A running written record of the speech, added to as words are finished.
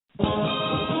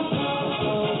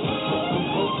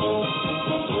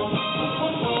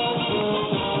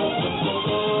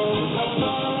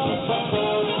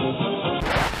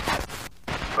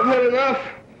enough.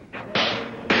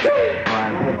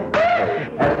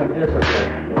 That's some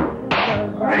discipline.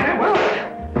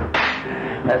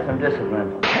 That's some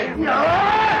discipline.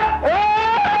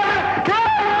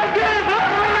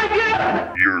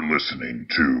 You're listening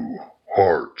to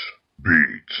Hart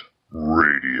Beat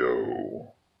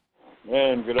Radio.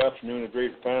 And good afternoon,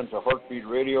 great fans of Hart Beat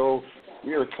Radio.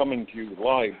 We are coming to you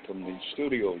live from the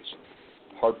studios,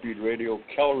 Hart Beat Radio,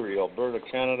 Calgary, Alberta,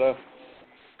 Canada.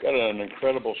 Got an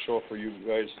incredible show for you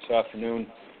guys this afternoon.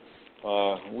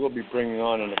 We'll be bringing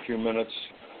on in a few minutes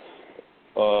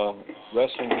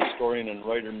wrestling historian and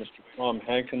writer Mr. Tom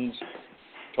Hankins,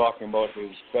 talking about his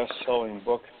best-selling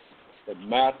book, The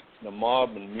Mat, the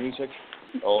Mob, and Music.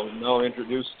 I'll now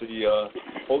introduce the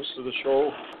host of the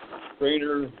show,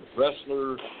 trainer,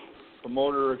 wrestler,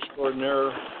 promoter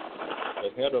extraordinaire, the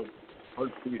head of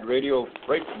Hart Beat Radio,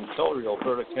 right from Calgary,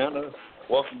 Alberta, Canada.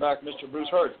 Welcome back, Mr. Bruce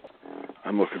Hart.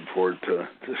 I'm looking forward to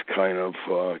just kind of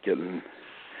getting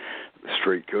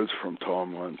straight goods from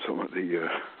Tom on some of the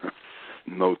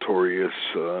notorious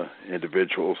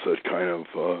individuals that kind of,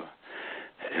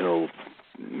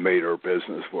 made our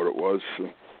business what it was. So.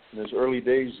 In his early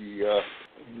days, he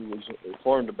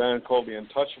formed a band called the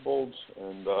Untouchables,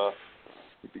 and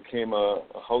he became a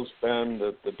house band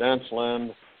at the Dance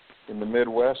Land in the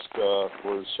Midwest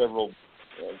for several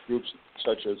groups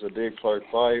such as the Dave Clark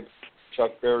Five,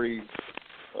 Chuck Berry,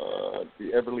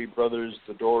 the Everly Brothers,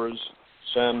 the Doors,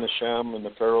 Sam the Sham and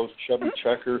the Pharaohs, Chubby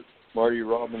Checker, Marty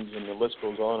Robbins, and the list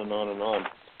goes on and on and on.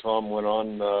 Tom went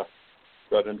on,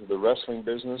 got into the wrestling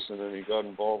business, and then he got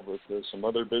involved with some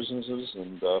other businesses,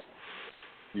 and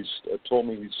he's told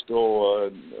me he's still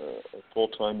a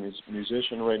full-time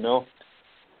musician right now.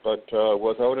 But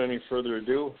without any further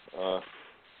ado, I'd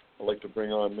like to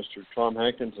bring on Mr. Tom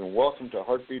Hankins, and welcome to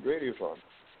Hart Beat Radio, Tom.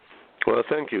 Well,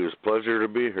 thank you. It's a pleasure to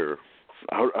be here.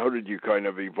 How did you kind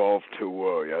of evolve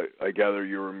to, I gather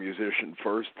you were a musician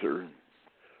first, or?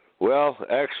 Well,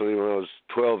 actually, when I was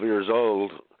 12 years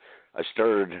old, I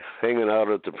started hanging out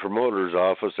at the promoter's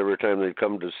office every time they'd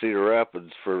come to Cedar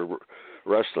Rapids for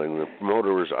wrestling. The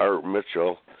promoter was Art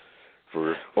Mitchell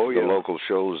for the local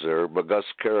shows there, but Gus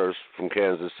Karras from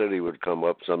Kansas City would come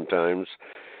up sometimes.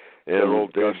 And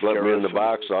they'd let me in the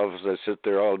box office. I'd sit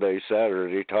there all day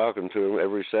Saturday talking to him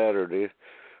every Saturday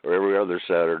or every other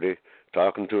Saturday,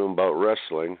 talking to him about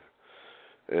wrestling.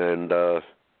 And that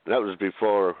was a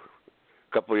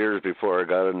couple of years before I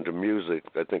got into music.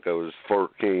 I think I was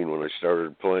 14 when I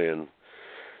started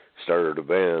a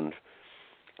band.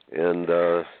 And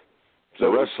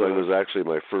so wrestling was actually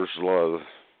my first love.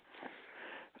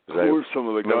 Who were some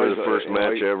of the guys? Remember the first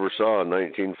match I ever saw in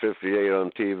 1958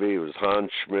 on TV was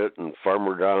Hans Schmidt and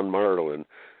Farmer Don Marlin.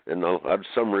 And for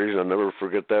some reason, I'll never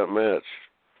forget that match.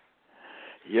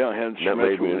 Yeah, Hans Schmidt. That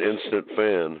made me an instant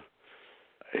fan.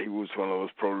 He was one of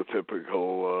those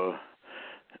prototypical,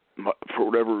 for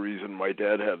whatever reason, my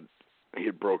dad he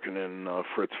had broken in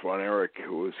Fritz von Erich,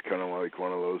 who was kind of like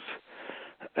one of those,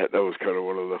 that was kind of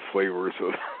one of the flavors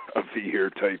of the year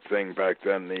type thing back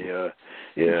then, the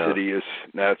insidious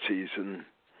Nazis and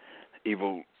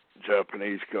evil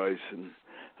Japanese guys. And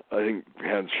I think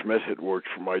Hans Schmidt had worked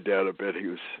for my dad a bit. He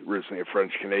was originally a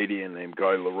French-Canadian named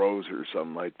Guy LaRose or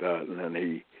something like that. And then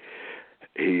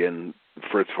he and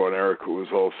Fritz von Erich, who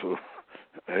was also,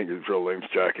 I think his real name's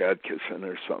Jack Adkisson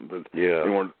or something, but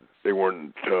they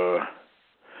weren't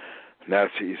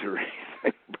Nazis or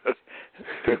anything, but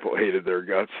people hated their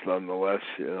guts nonetheless,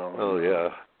 Oh, yeah.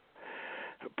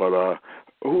 But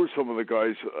who were some of the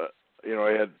guys,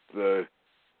 I had the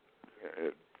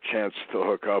chance to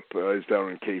hook up. I was down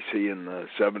in KC in the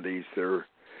 70s. There,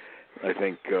 I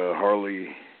think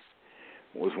Harley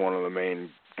was one of the main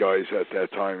guys at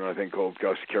that time. I think old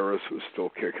Gus Karras was still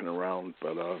kicking around,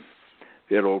 but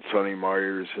they had old Sonny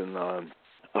Myers and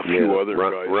a few other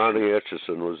guys. Ronnie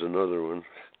Etchison was another one.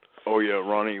 Oh, yeah,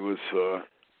 Ronnie was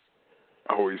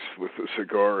always with a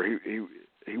cigar.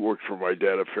 He worked for my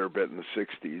dad a fair bit in the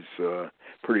 60s.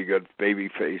 Pretty good baby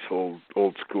face,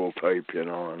 old school type,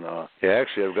 And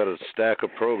actually, I've got a stack of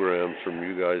programs from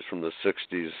you guys from the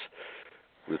 60s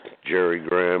with Jerry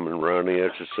Graham and Ronnie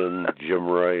Etchison, Jim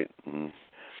Wright.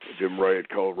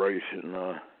 Carl Wright. And,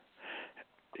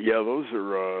 those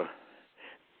are,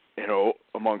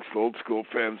 amongst old school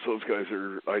fans, those guys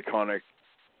are iconic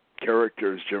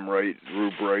characters. Jim Wright,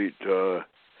 Rube Wright,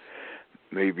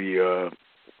 maybe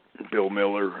Bill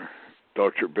Miller,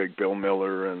 Dr. Big Bill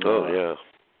Miller, and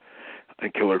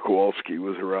and Killer Kowalski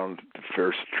was around a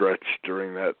fair stretch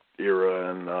during that era.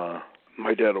 And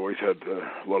my dad always had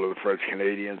a lot of the French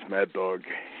Canadians, Mad Dog,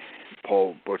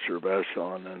 Paul Butcher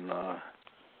Vachon, and a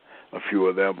few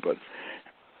of them. But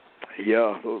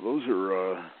yeah, those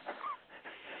are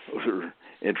those are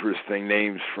interesting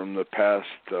names from the past.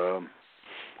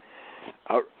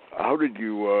 How did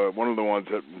you? One of the ones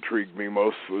that intrigued me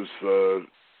most was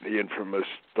the infamous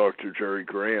Dr. Jerry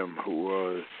Graham,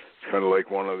 who is kind of like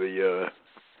one of the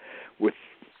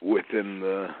within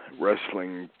the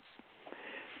wrestling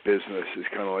business is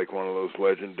kind of like one of those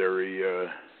legendary,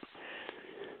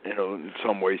 in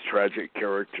some ways tragic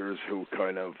characters who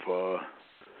kind of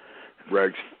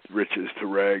rags riches to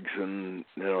rags, and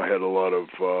had a lot of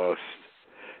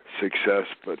success,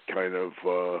 but kind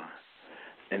of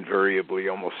invariably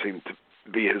almost seemed to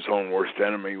be his own worst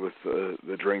enemy with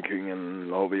the drinking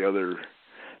and all the other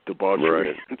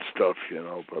debauchery and stuff,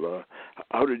 But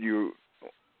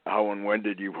how and when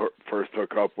did you first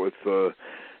hook up with the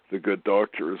good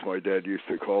doctor, as my dad used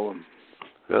to call him?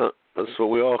 Yeah, that's what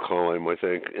we all call him, I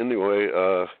think. Anyway,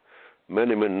 met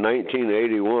him in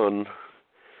 1981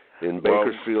 in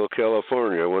Bakersfield,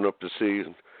 California. I went up to see.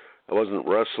 I wasn't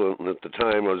wrestling at the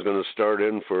time. I was going to start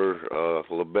in for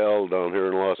LaBelle down here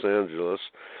in Los Angeles,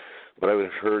 but I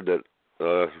heard that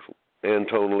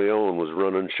Antone Leon was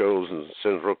running shows in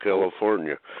Central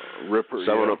California. Ripper,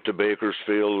 so I went up to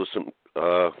Bakersfield with some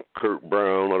Kurt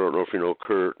Brown. I don't know if you know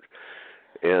Kurt.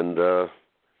 And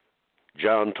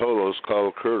John Tolos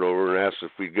called Kurt over and asked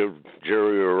if we'd give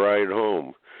Jerry a ride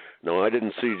home. No, I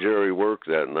didn't see Jerry work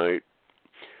that night,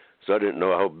 so I didn't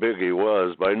know how big he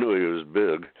was, but I knew he was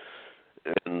big.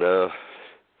 And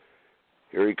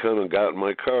here he come and got in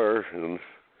my car, and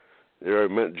there I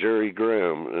met Jerry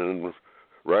Graham. And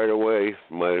right away,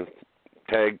 my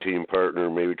tag team partner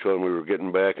maybe told me we were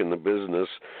getting back in the business.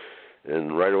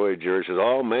 And right away, Jerry says,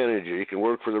 I'll manage you. You can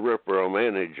work for the Ripper. I'll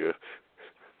manage you.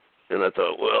 And I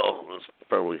thought, well, that's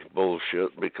probably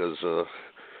bullshit, because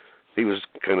he was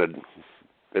kind of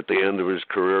at the end of his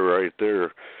career right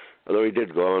there, although he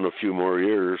did go on a few more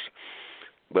years.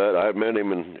 But I met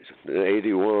him in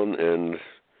 81 and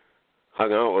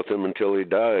hung out with him until he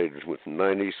died, with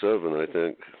 97, I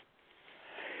think.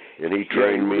 And he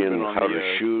trained me in how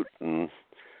to shoot. And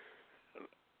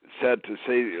sad to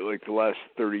say, like the last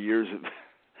 30 years of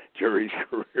Jerry's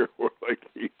career were like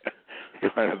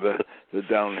kind of the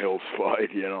downhill slide,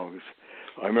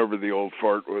 I remember the old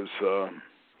fart was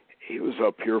he was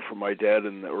up here for my dad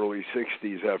in the early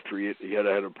 60s after he had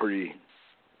a pretty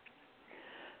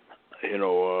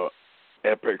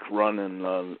epic run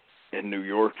in New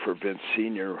York for Vince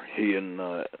Sr. He and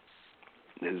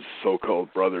his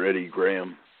so-called brother Eddie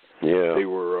Graham, they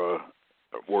were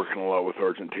working a lot with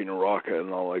Argentina Rocca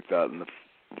and all like that in the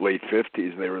late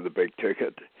 50s. They were the big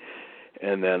ticket.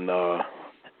 And then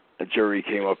Jerry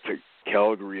came up to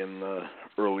Calgary in the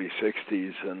early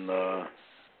 60s, and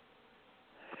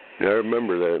I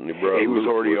remember that. And he was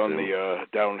already on the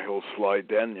downhill slide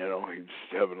then. He was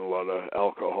having a lot of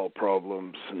alcohol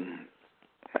problems, and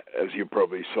as you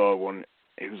probably saw,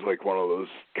 he was like one of those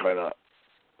kind of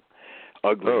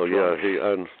ugly. Oh drunks. yeah,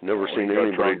 I've never seen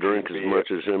anybody drink as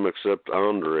much as him except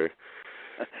Andre.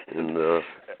 And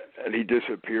he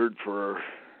disappeared for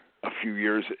a few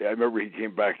years. I remember he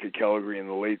came back to Calgary in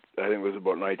the late, I think it was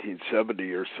about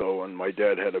 1970 or so, and my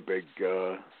dad had a big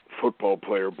football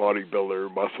player, bodybuilder,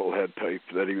 musclehead type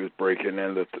that he was breaking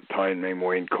in at the time named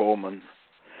Wayne Coleman.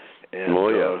 And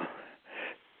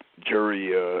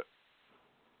Jerry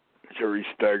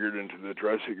staggered into the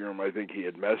dressing room. I think he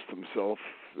had messed himself,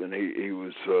 and he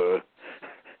was in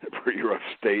a pretty rough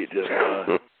state.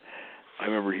 And I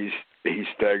remember he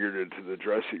staggered into the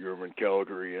dressing room in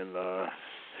Calgary, and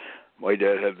my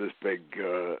dad had this big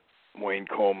Wayne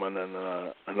Coleman and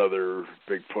another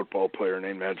big football player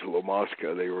named Angelo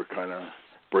Mosca. They were kind of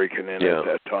breaking in at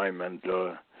that time, and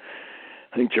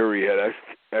I think Jerry had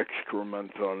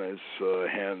excrement on his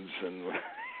hands and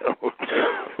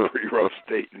pretty rough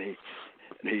state. And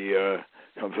he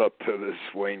comes up to this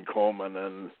Wayne Coleman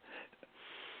and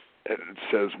it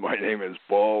says, "My name is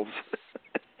Balls."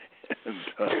 And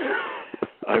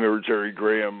I remember Jerry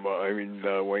Graham,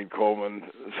 Wayne Coleman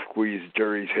squeezed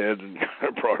Jerry's head and kind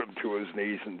of brought him to his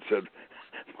knees and said,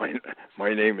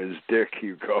 my name is Dick,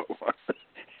 you go.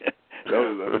 That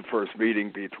was the first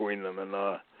meeting between them. And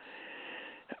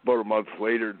about a month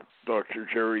later, Dr.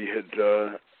 Jerry had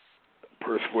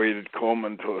persuaded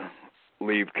Coleman to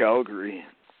leave Calgary,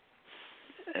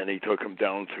 and he took him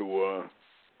down to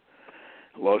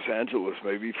Los Angeles,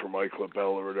 maybe for Mike LaBelle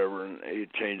or whatever, and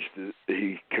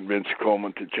he convinced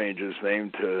Coleman to change his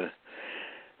name to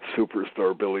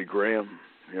Superstar Billy Graham,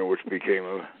 which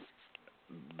became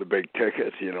the big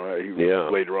ticket. He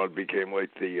later on became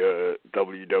like the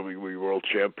WWE World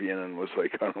Champion and was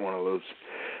like kind of one of those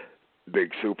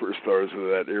big superstars of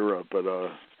that era. But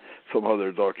somehow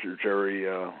their Dr. Jerry,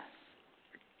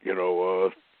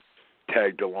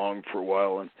 tagged along for a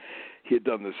while, and he had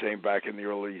done the same back in the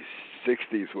early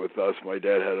 60s with us. My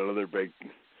dad had another big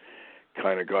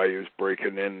kind of guy who was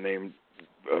breaking in named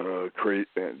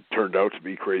turned out to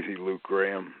be Crazy Luke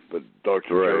Graham, but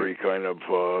Dr. Jerry kind of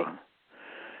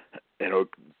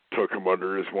took him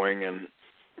under his wing,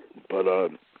 but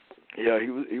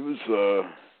he was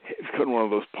kind of one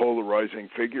of those polarizing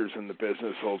figures in the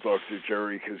business, old Dr.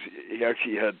 Jerry, because he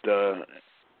actually had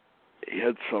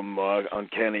some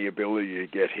uncanny ability to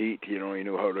get heat. He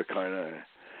knew how to kind of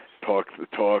talk the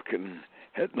talk, and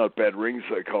had not bad ring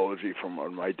psychology from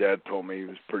what my dad told me. He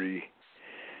was pretty,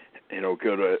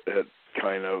 good at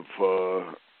kind of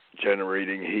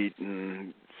generating heat,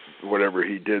 and whatever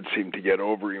he did seemed to get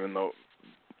over, even though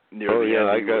near the end,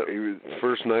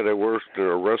 first night I worked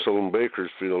wrestle in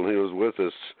Bakersfield, and he was with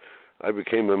us. I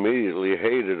became immediately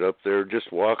hated up there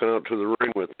just walking out to the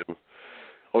ring with him.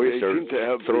 Oh, yeah, he seemed to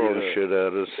have throwing shit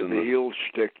at us. And the heel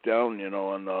shtick down,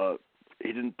 and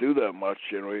he didn't do that much.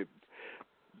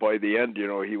 By the end,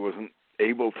 he wasn't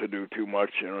able to do too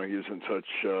much. He was in such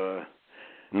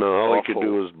no, all he could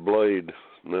do was blade.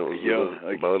 And that was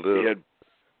about it. He had,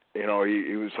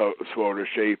 he was so out of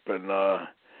shape, and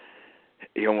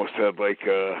he almost had like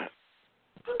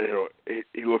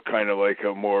he looked kind of like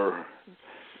a more,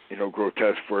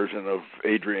 grotesque version of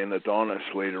Adrian Adonis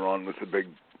later on, with the big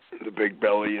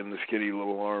belly and the skinny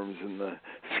little arms and the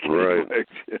skinny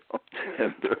legs,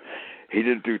 And he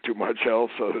didn't do too much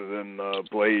else other than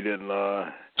blade, and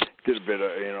did a bit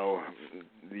of,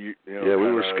 we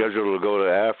were scheduled to go to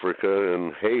Africa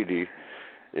and Haiti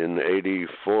in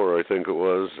 '84, I think it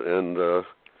was, and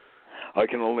I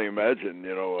can only imagine,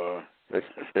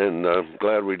 And I'm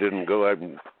glad we didn't go. I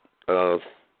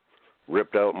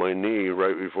ripped out my knee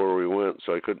right before we went,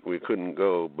 so we couldn't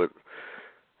go. But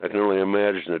I can only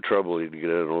imagine the trouble he'd get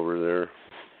in over there.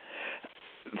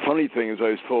 The funny thing is, I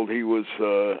was told he was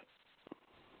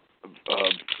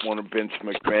one of Vince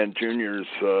McMahon Jr.'s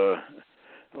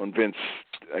when Vince,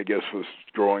 I guess, was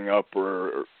growing up,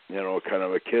 or kind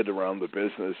of a kid around the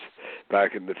business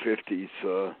back in the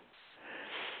 50s.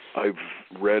 I've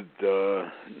read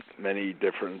many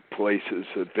different places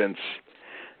that Vince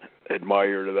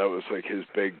admired. That was like his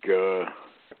big, kind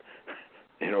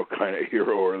of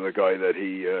hero, or the guy that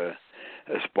he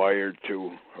aspired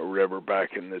to, or whatever,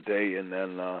 back in the day. And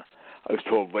then I was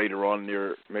told later on,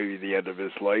 near maybe the end of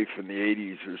his life in the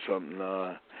 80s or something,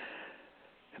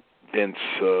 Vince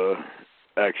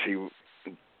actually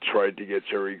tried to get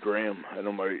Jerry Graham. I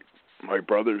know my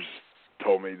brothers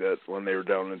told me that when they were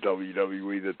down in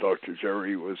WWE, that Dr.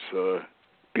 Jerry was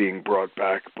being brought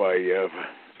back by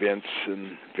Vince,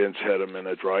 and Vince had him in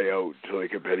a tryout to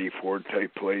like a Betty Ford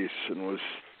type place, and he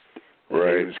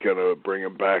was going to bring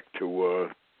him back to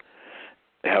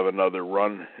have another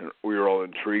run. And we were all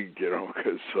intrigued,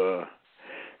 because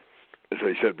as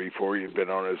I said before, he'd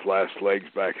been on his last legs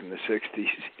back in the 60s.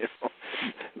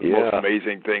 The most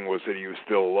amazing thing was that he was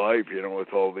still alive,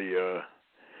 with all the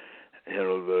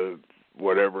the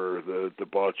whatever, the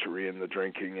debauchery and the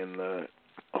drinking and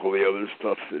all the other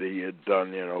stuff that he had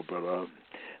done, but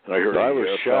I heard I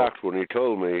was shocked when he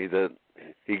told me that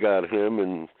he got him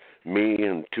and me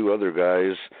and two other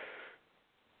guys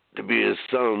to be his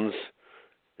sons,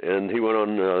 and he went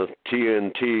on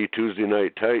TNT Tuesday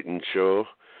Night Titan show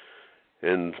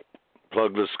and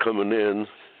plugged us coming in,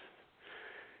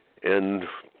 and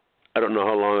I don't know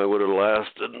how long I would have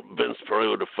lasted. Vince probably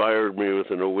would have fired me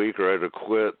within a week, or I'd have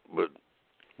quit. But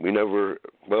we never.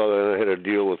 Well, I had a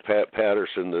deal with Pat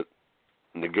Patterson that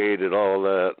negated all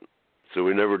that, so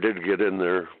we never did get in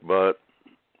there. But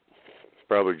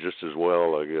probably just as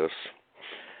well, I guess.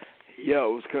 Yeah,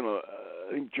 it was kind of.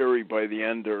 I think Jerry, by the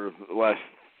end or the last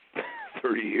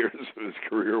 30 years of his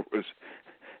career, was,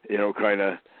 kind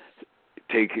of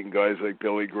taking guys like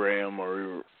Billy Graham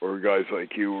or guys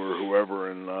like you or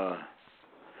whoever, and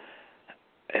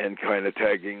kind of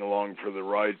tagging along for the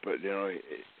ride. But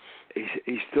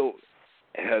he still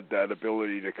had that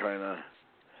ability to kind of.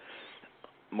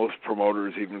 Most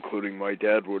promoters, even including my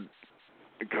dad, would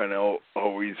kind of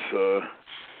always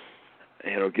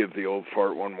give the old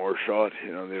fart one more shot.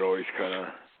 They'd always kind of.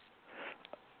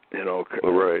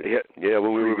 Right. Yeah,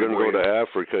 when we were going to go to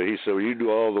Africa, he said, well, you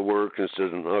do all the work, and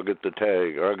said, I'll get the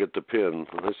tag, or I'll get the pin.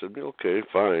 And I said, okay,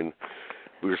 fine.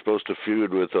 We were supposed to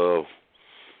feud with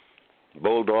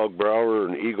Bulldog Brower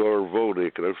and Igor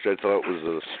Vodik, which I thought was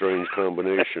a strange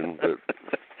combination. But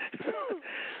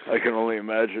I can only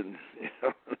imagine.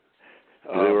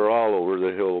 They were all over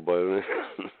the hill by then.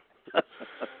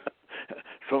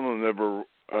 Some of them never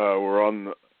were on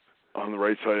the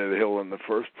right side of the hill in the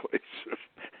first place,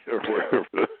 or wherever.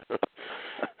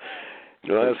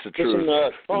 No, that's the truth.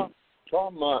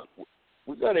 Tom,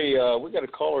 we got a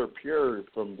caller, Pierre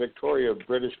from Victoria,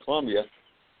 British Columbia.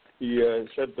 He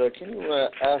said, "Can you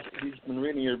ask?" He's been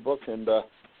reading your book, and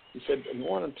he said he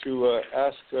wanted to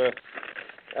ask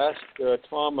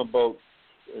Tom about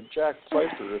Jack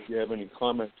Pfeiffer. If you have any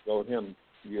comments about him,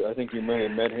 I think you may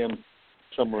have met him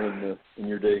somewhere in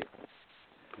your day.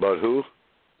 About who?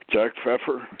 Jack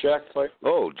Pfeiffer? Jack Pfeiffer.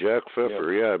 Oh, Jack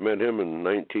Pfeiffer. Yeah, I met him in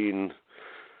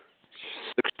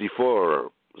 1964. I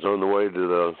was on the way to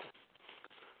the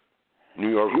New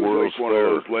York World's Fair. He was like one of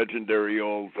those legendary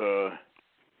old,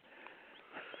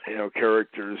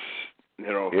 characters.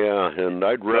 Yeah, and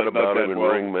I'd read about him in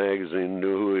Ring magazine,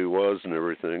 knew who he was and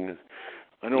everything.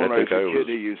 I know when I was a kid,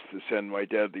 he used to send my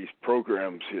dad these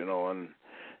programs, and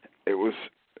it was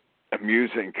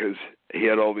amusing because he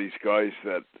had all these guys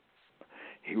that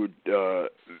he would,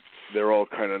 they're all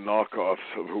kind of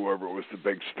knockoffs of whoever was the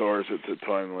big stars at the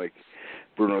time, like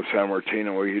Bruno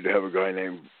Sammartino, or you'd have a guy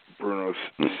named Bruno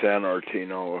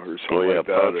Sammartino or something like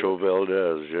that. Pancho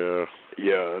Valdez, yeah.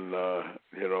 Yeah, and,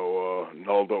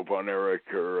 Naldo Von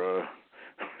Erich or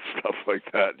stuff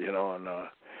like that, and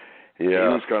he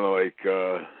was kind of like,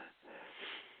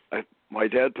 my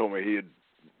dad told me he had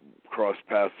crossed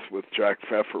paths with Jack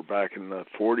Pfeiffer back in the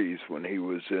 40s when he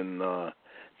was in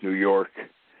New York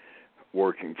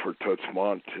working for Toots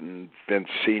Mondt, and Vince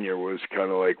Sr. was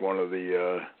kind of like one of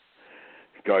the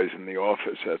guys in the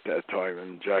office at that time,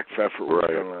 and Jack Pfeiffer was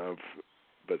kind of,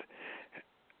 but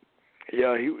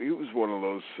yeah, he was one of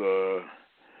those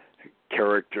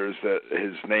characters that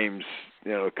his name's,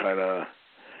 kind of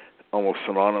almost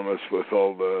synonymous with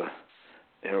all the,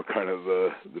 kind of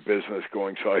the business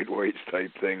going sideways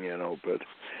type thing, but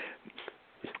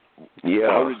yeah.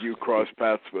 How did you cross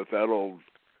paths with that old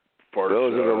fart? Well,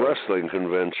 it was at a wrestling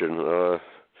convention.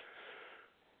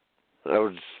 I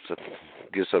was, I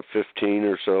guess, 15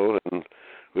 or so, and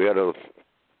we had a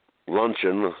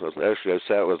luncheon. Actually, I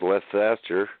sat with Les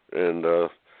Thatcher, and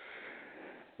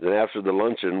then after the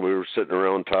luncheon, we were sitting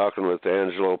around talking with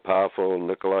Angelo Poffo and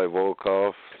Nikolai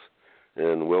Volkov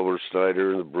and Wilbur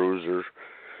Snyder and the Bruiser,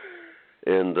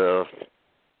 and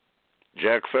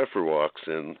Jack Pfeiffer walks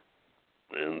in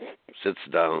and sits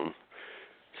down.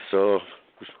 So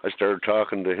I started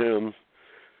talking to him,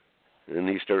 and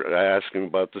he started asking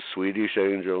about the Swedish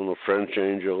Angel and the French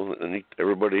Angel, and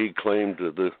everybody he claimed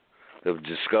to have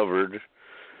discovered.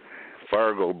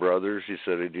 Fargo brothers, he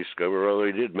said he discovered. Well,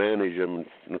 he did manage them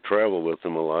and travel with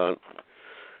them a lot.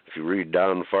 If you read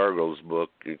Don Fargo's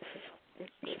book,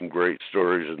 some great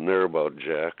stories in there about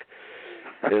Jack.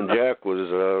 And Jack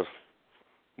was,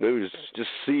 he was just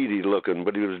seedy looking,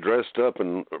 but he was dressed up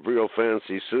in a real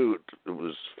fancy suit. It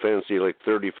was fancy like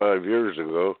 35 years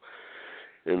ago,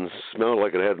 and smelled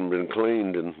like it hadn't been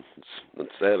cleaned in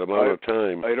that amount of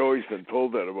time. I'd always been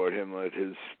told that about him, that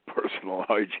his personal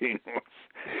hygiene was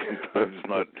sometimes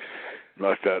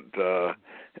not that,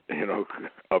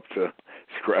 up to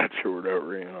scratch or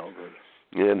whatever,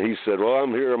 But. And he said, well,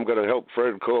 I'm here, I'm going to help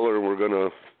Fred Kohler, and we're going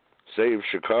to save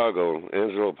Chicago.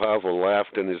 Angelo Poffo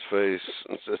laughed in his face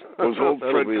and said, was old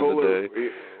Fred Kohler,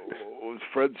 was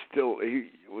Fred still,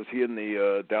 was he in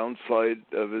the downside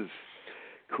of his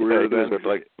career then? He was at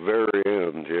like very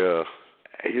end, yeah.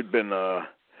 He'd been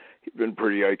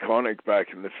pretty iconic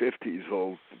back in the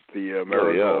 50s, the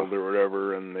Marigold or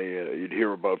whatever, and you'd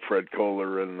hear about Fred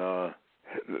Kohler and,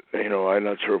 I'm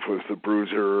not sure if it was the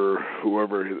Bruiser or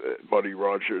whoever, Buddy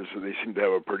Rogers, so they seemed to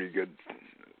have a pretty good,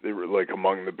 they were like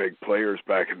among the big players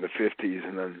back in the 50s,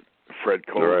 and then Fred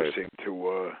Kohler seemed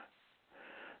to,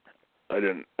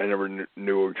 I never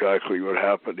knew exactly what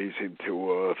happened. He seemed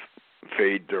to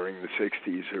fade during the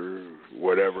 60s or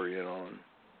whatever,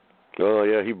 Oh,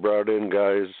 yeah, he brought in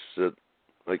guys that,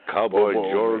 like Cowboy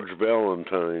George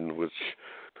Valentine, which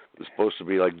was supposed to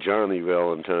be like Johnny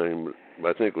Valentine,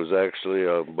 but I think it was actually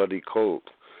Buddy Colt.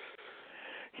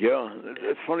 Yeah,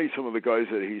 it's funny, some of the guys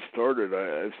that he started,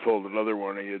 I was told another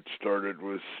one he had started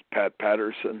was Pat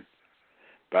Patterson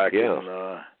back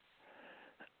in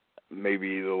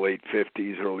maybe the late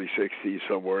 50s, early 60s,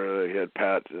 somewhere. They had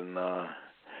Pat and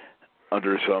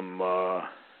under some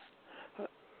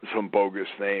bogus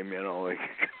name, like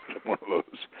one of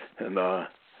those. And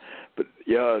but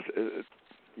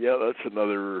that's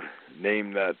another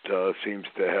name that seems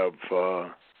to have.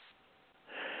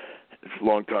 It's a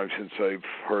long time since I've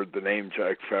heard the name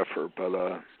Jack Pfeiffer, but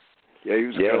he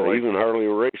was even Harley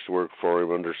Race worked for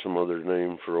him under some other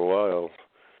name for a while.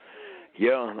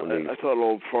 Yeah, I thought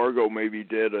old Fargo maybe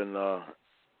did, and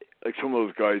like some of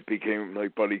those guys became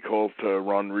like Buddy Colt,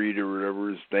 Ron Reed or whatever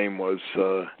his name was.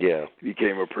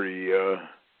 Became a pretty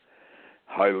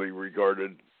highly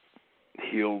regarded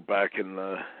heel back in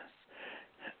the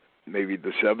maybe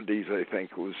the 70s, I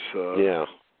think, was... yeah.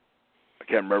 I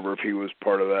can't remember if he was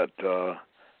part of that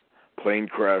plane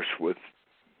crash with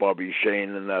Bobby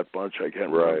Shane and that bunch. I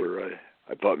can't remember.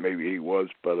 I thought maybe he was,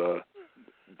 but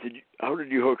how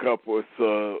did you hook up with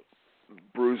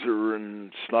Bruiser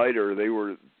and Snyder? They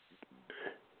were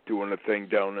doing a thing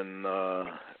down in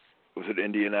was it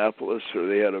Indianapolis, or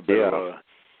they had a bit of a...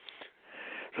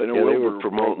 I know they were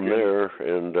promoting there,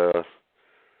 and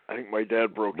I think my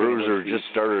dad broke Bruiser just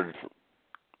started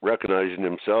recognizing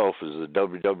himself as the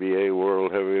WWA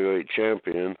World Heavyweight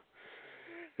Champion.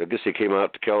 I guess he came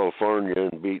out to California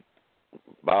and beat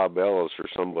Bob Ellis or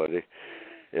somebody,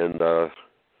 and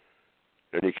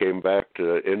he came back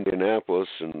to Indianapolis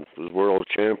and was world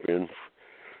champion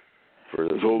for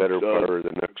the better part of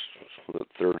the next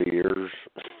 30 years.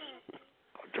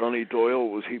 Johnny Doyle,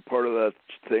 was he part of that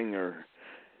thing, or...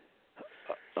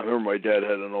 I remember my dad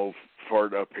had an old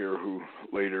fart up here who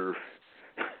later,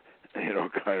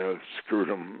 kind of screwed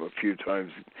him a few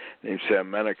times, named Sam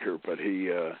Menaker, but he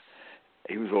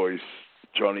was always...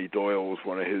 Johnny Doyle was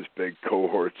one of his big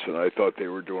cohorts, and I thought they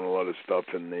were doing a lot of stuff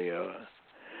in the...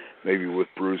 maybe with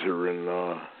Bruiser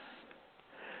and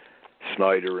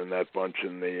Snyder and that bunch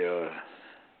in the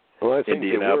well, I think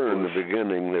they were in the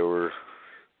beginning. They were...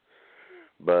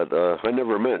 But I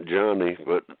never met Johnny,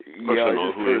 but yeah, I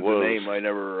know who he was. The name.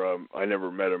 I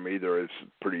never met him either. I was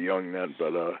pretty young then,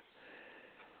 but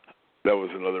that was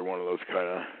another one of those kind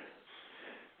of...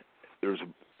 There's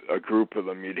a group of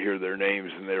them. You'd hear their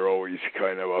names, and they're always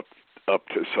kind of up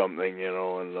to something,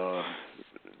 and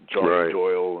Johnny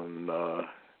Doyle and a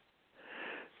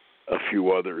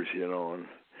few others, And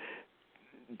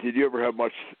did you ever have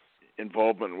much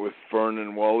involvement with Vern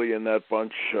and Wally and that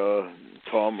bunch,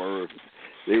 Tom, or...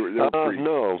 They were pretty...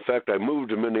 No. In fact, I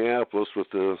moved to Minneapolis with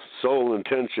the sole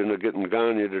intention of getting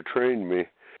Gagne to train me.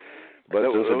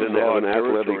 But since I didn't have an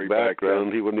athletic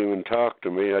background, he wouldn't even talk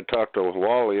to me. I'd talk to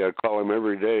Wally. I'd call him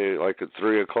every day, like at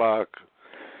 3 o'clock,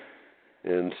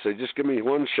 and say, just give me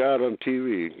one shot on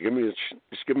TV.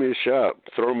 Just give me a shot.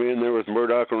 Throw me in there with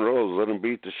Murdoch and Rose. Let him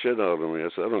beat the shit out of me. I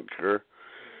said, I don't care.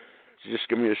 Just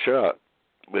give me a shot.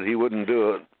 But he wouldn't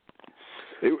do it.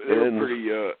 They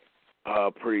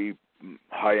were pretty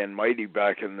high and mighty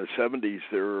back in the 70s.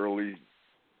 They were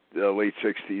late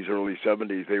 60s, early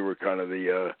 70s. They were kind of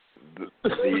the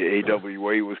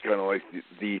AWA was kind of like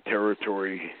the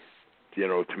territory,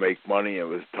 to make money. It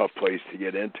was a tough place to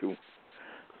get into.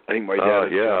 I think my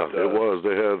dad... it was.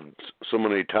 They had so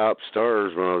many top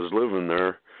stars when I was living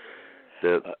there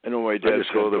that I know my dad I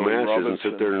just go to the matches and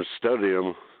sit there and study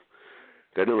them.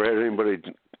 I never had anybody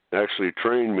actually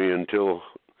train me until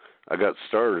I got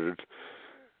started.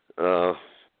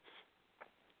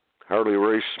 Harley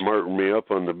Race smartened me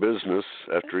up on the business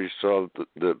after he saw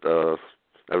that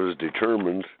I was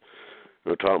determined.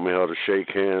 Taught me how to shake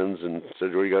hands and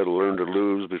said, well, you got to learn to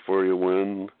lose before you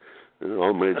win. It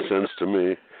all made sense to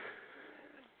me.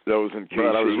 That was in KC.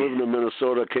 But I was living in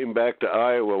Minnesota, came back to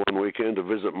Iowa one weekend to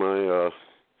visit my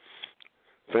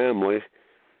family,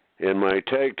 and my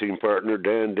tag team partner,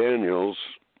 Dan Daniels,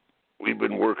 we'd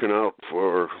been working out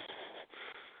for...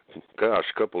 a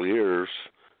couple of years.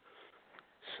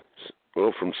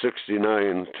 Well, from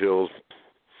 69 till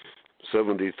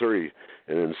 73.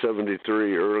 And in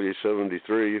 73, early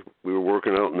 73, we were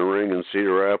working out in the ring in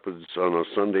Cedar Rapids on a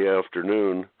Sunday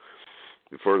afternoon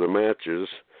before the matches.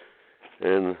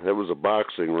 And that was a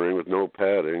boxing ring with no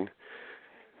padding.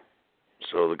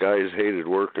 So the guys hated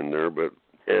working there.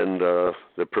 And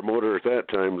the promoter at that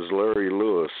time was Larry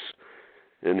Lewis.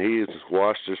 And he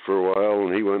watched us for a while,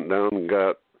 and he went down and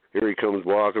here he comes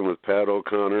walking with Pat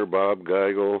O'Connor, Bob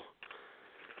Geigel,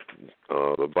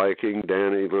 the Viking,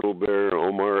 Danny Little Bear,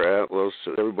 Omar Atlas,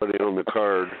 everybody on the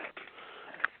card.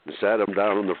 He sat him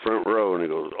down in the front row, and he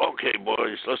goes, okay,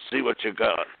 boys, let's see what you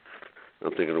got.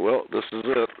 I'm thinking, well, this is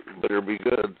it. Better be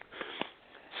good.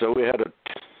 So we had a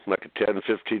 10,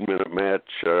 15-minute match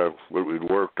where we'd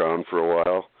worked on for a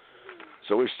while.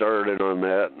 So we started on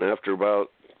that, and after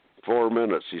about 4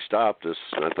 minutes, he stopped us,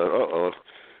 and I thought, uh-oh.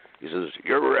 He says,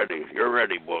 you're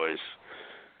ready, boys.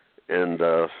 And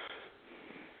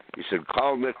he said,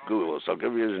 call Nick Goulas. I'll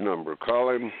give you his number.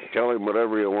 Call him, tell him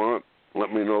whatever you want.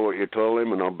 Let me know what you told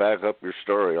him, and I'll back up your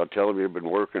story. I'll tell him you've been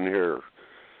working here.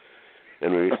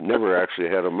 And we never actually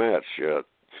had a match yet.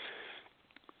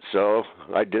 So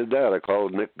I did that. I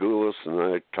called Nick Goulas, and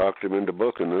I talked him into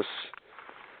booking us.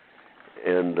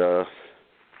 And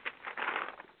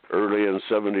early in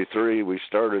 73, we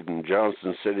started in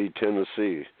Johnson City,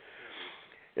 Tennessee.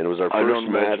 And it was our first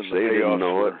match. They didn't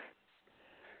know it.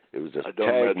 It was a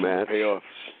tag match. The payoffs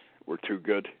were too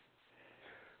good.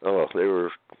 Oh, they were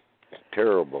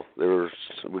terrible.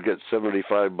 We get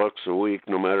 $75 a week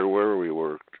no matter where we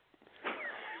worked.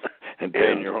 And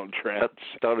paying your own trance.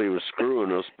 I thought he was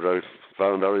screwing us, but I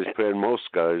found out he's paying most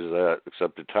guys that,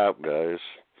 except the top guys.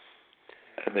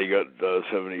 And they got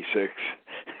 76.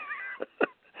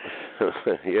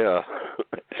 Yeah.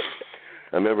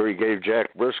 I remember he gave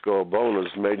Jack Briscoe a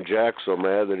bonus and made Jack so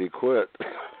mad that he quit.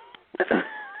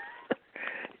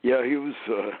 Yeah, he was...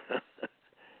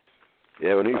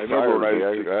 Yeah, when he fired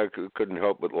me, I couldn't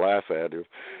help but laugh at him.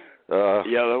 Yeah,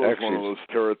 that was one of those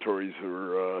territories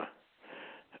where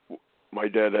my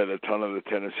dad had a ton of the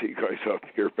Tennessee guys up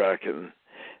here back,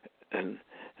 and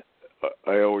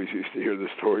I always used to hear the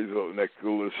stories about Nick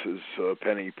Goulis's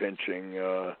penny pinching,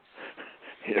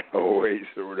 ways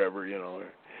or whatever,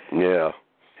 Yeah.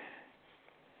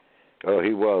 Oh,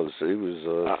 he was. He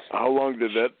was. How long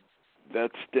did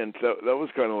that stint? That was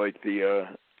kind of like the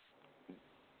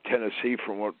Tennessee,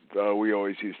 from what we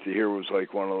always used to hear, was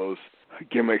like one of those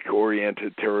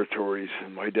gimmick-oriented territories.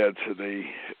 And my dad said they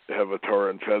have a tar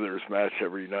and feathers match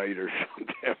every night or some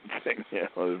damn thing.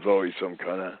 There's always some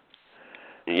kind of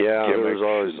yeah. gimmick. There was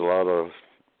always a lot of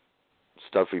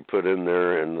stuff he put in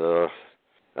there, and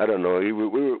I don't know.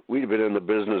 We'd been in the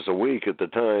business a week at the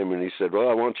time, and he said, "Well,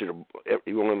 I want you to."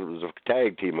 He wanted, it was a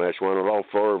tag team match. He wanted all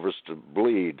four of us to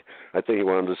bleed. I think he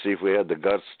wanted to see if we had the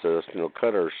guts to,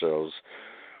 cut ourselves,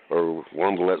 or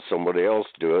wanted to let somebody else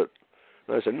do it.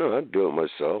 And I said, "No, I'd do it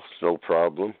myself. It's no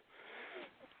problem."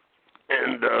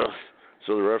 And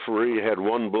so the referee had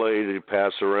one blade he'd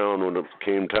pass around when it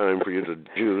came time for you to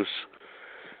juice.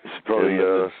 It's probably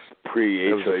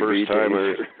pre-HIV time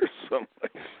or something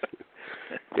like that.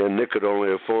 And Nick could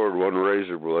only afford one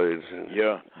razor blade.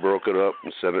 Yeah. Broke it up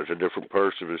and sent it to different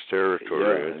parts of his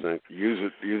territory, I think.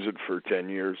 Use it for 10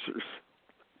 years.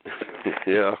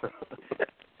 Yeah.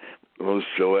 Those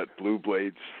Gillette blue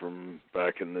blades from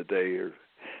back in the day.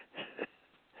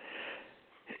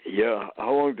 Yeah.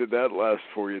 How long did that last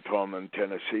for you, Tom, in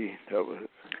Tennessee?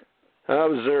 I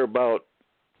was there about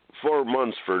 4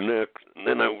 months for Nick. And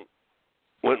then I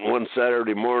went one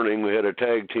Saturday morning. We had a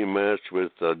tag team match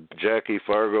with Jackie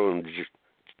Fargo and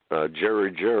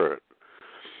Jerry Jarrett.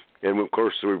 And, of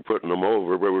course, we were putting them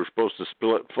over, but we were supposed to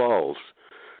split falls,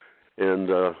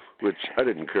 and which I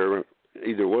didn't care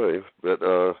either way. But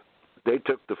they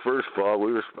took the first fall.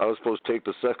 I was supposed to take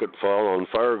the second fall on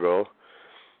Fargo,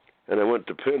 and I went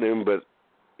to pin him, but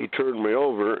he turned me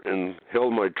over and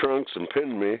held my trunks and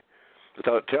pinned me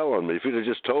without telling me. If he'd have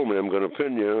just told me I'm going to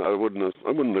pin you, I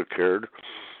wouldn't have cared.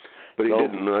 But he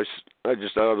didn't. I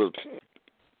just out of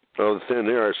the thin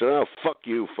air, I said, "Oh, fuck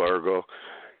you, Fargo."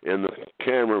 And the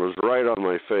camera was right on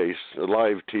my face,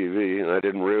 live TV, and I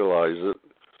didn't realize it.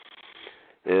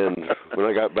 And when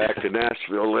I got back to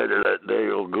Nashville later that day,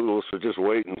 old Goulis was just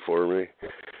waiting for me.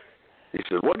 He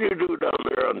said, "What do you do down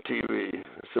there on TV?"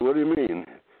 I said, "What do you mean?"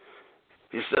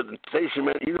 He said, "The station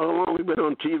man, you know how long we've been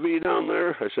on TV down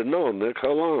there?" I said, "No, Nick,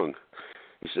 how long?"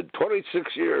 He said,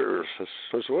 26 years. I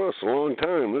said, "Well, it's a long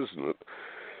time, isn't it?"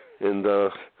 And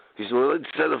he said, "Well, they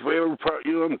said if we ever put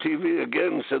you on TV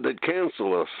again, said they'd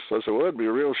cancel us." I said, "Well, that'd be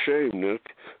a real shame,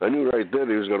 Nick." I knew right then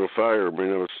he was going to fire me,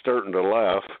 and I was starting to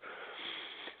laugh.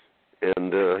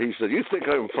 And he said, "You think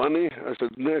I'm funny?" I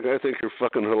said, "Nick, I think you're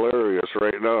fucking hilarious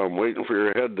right now. I'm waiting for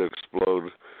your head to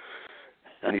explode."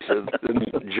 And he said, then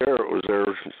Jarrett was there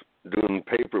doing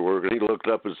paperwork, and he looked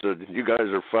up and said, "You guys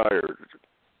are fired."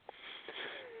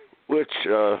 Which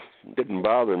didn't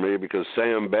bother me because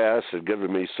Sam Bass had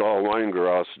given me Saul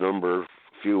Weingross's number a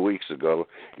few weeks ago.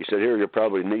 He said, "Here, you'll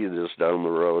probably need this down the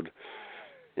road."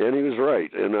 And he was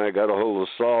right. And I got a hold of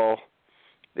Saul.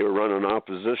 They were running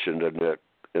opposition to Nick.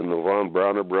 And the Von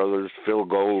Brauner brothers, Phil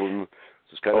Golden,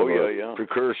 was kind of a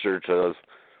precursor to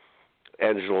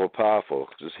Angelo Poffo,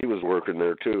 because he was working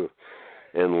there too,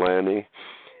 and Lanny.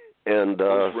 And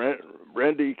was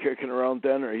Randy kicking around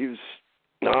then, or he was?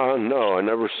 No, I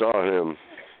never saw him.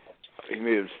 He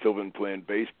may have still been playing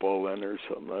baseball then or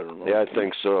something. I don't know. Yeah, I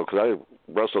think so, because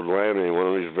I wrestled Lanny in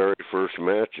one of his very first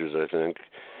matches, I think.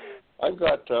 I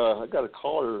got a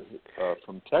caller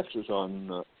from Texas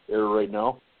on air right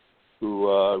now who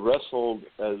wrestled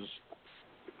as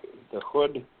the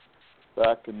Hood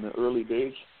back in the early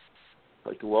days. I'd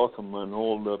like to welcome an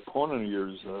old opponent of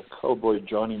yours, Cowboy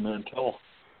Johnny Mantell,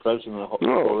 president of the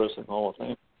Pro Wrestling Hall of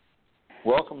Fame.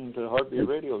 Welcome to Hart Beat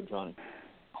Radio, Johnny.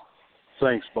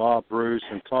 Thanks, Bob, Bruce,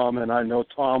 and Tom. And I know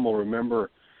Tom will remember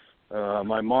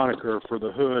my moniker for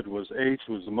the Hood was H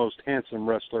was the most handsome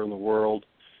wrestler in the world,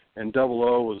 and Double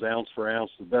O was ounce for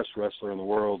ounce the best wrestler in the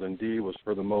world, and D was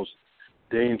for the most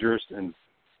dangerous and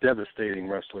devastating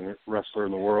wrestler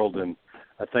in the world. And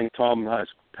I think Tom and I's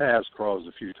paths crossed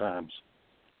a few times.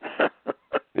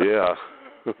 Yeah.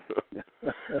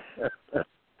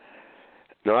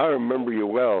 No, I remember you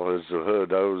well as the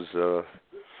Hood.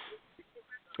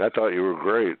 I thought you were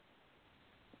great.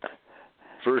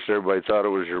 First, everybody thought it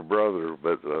was your brother,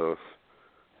 but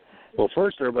well,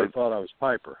 first everybody thought I was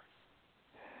Piper.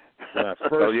 When I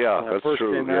first, oh yeah, when I that's first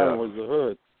true. came Yeah. out and was the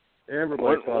Hood.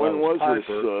 Everybody thought when I was was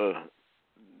Piper.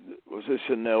 this? Was this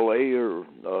in L.A.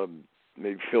 or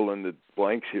maybe fill in the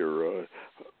blanks here?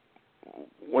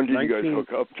 When did you guys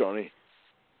hook up, Johnny?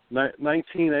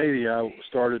 1980, I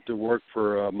started to work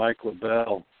for Mike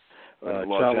LaBelle.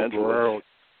 Chavo Guerrero.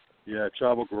 Yeah,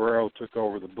 Chavo Guerrero took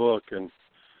over the book and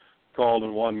called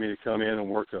and wanted me to come in and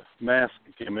work a mask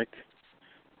gimmick.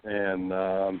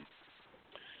 And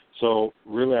so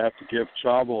really I have to give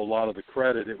Chavo a lot of the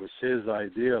credit. It was his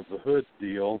idea of the Hood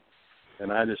deal,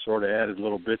 and I just sort of added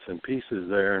little bits and pieces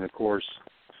there. And, of course,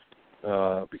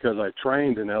 because I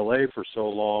trained in L.A. for so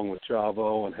long with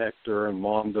Chavo and Hector and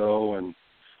Mondo and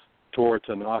Tora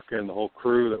Tanaka and the whole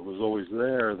crew that was always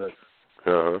there, that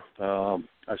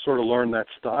I sort of learned that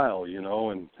style, you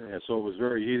know, and so it was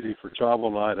very easy for Chavo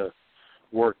and I to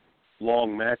work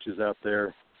long matches out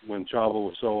there when Chavo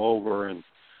was so over, and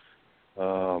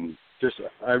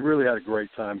I really had a great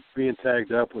time being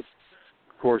tagged up with,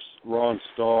 of course, Ron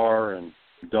Starr, and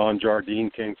Don Jardine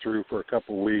came through for a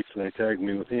couple of weeks, and they tagged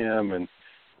me with him, and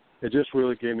it just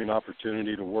really gave me an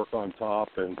opportunity to work on top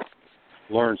and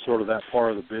learn sort of that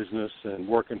part of the business, and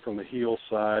working from the heel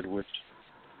side, which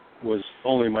was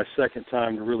only my second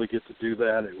time to really get to do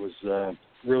that. It was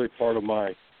really part of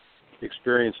my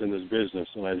experience in this business,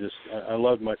 and I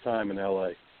loved my time in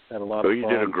L.A. Had a lot of fun. You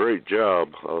did a great job,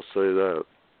 I'll say that.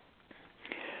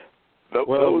 That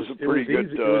was a pretty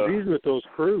good. It was easy with those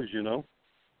crews, you know.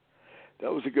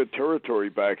 That was a good territory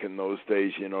back in those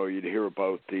days. You know, you'd hear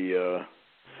about the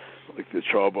like the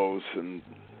Chavos, and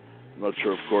I'm not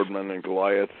sure if Gordman and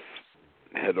Goliath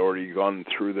had already gone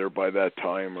through there by that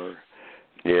time, or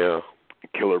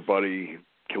Killer Buddy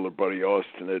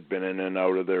Austin had been in and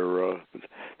out of there.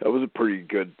 That was a pretty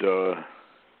good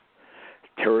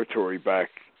territory back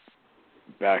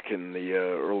in the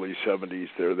early 70s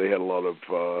there. They had a lot of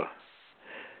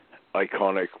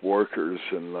iconic workers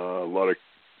and a lot of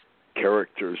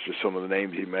characters. Just some of the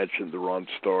names he mentioned, the Ron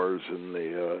Stars and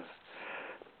the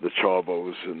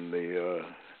Chavos and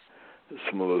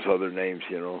some of those other names,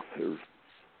 you know.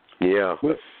 Yeah.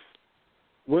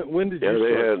 When did you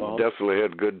start, they Tom? Definitely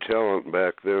had good talent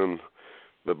back then,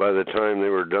 but by the time they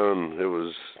were done, it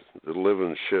was the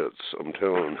living shits, I'm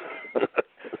telling.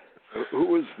 Who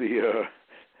was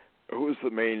the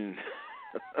main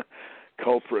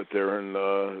culprit there in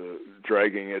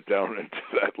dragging it down into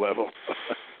that level?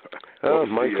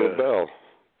 Michael Bell.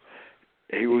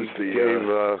 He was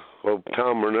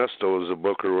Tom Ernesto was a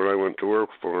booker when I went to work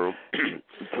for him.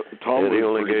 Tom and he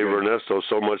only gave good. Ernesto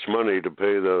so much money to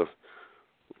pay the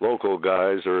local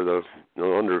guys or the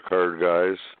undercard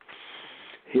guys.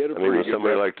 He had when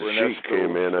somebody like the Sheik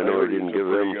came in, I know he didn't give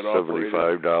them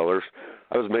 $75.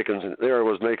 I was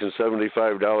making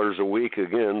 $75 a week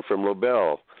again from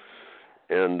LaBelle,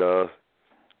 and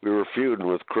we were feuding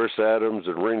with Chris Adams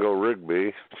and Ringo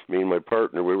Rigby. Me and my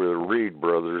partner, we were the Reed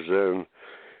brothers then,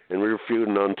 and we were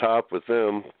feuding on top with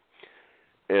them.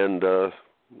 And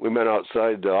we met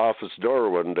outside the office door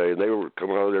one day, and they were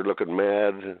coming out there looking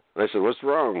mad. And I said, "What's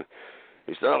wrong?"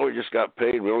 He said, "Oh, we just got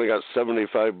paid. We only got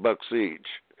 $75 each."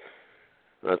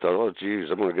 And I thought, "Oh, geez,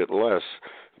 I'm going to get less."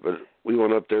 But we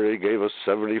went up there. He gave us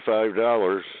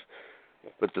 $75.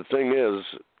 But the thing is,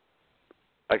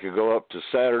 I could go up to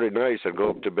Saturday nights. I'd go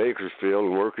up to Bakersfield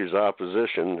and work his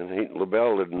opposition, and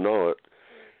LaBelle didn't know it.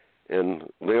 And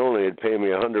they only had paid me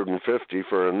 $150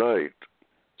 for a night.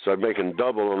 So I'm making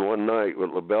double on one night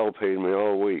what LaBelle paid me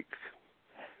all week.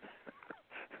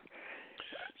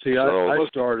 See, I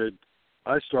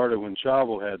started when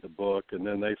Chavo had the book, and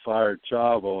then they fired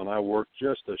Chavo, and I worked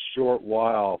just a short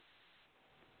while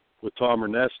with Tom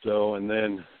Ernesto, and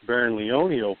then Baron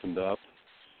Leone opened up,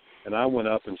 and I went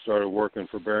up and started working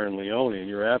for Baron Leone. And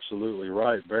you're absolutely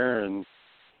right. Baron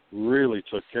really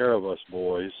took care of us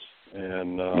boys,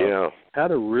 and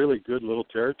had a really good little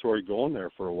territory going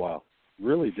there for a while.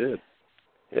 Really did.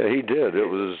 Yeah, he did. It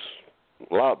was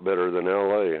a lot better than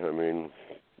L.A. I mean,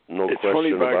 no it's question about it. It's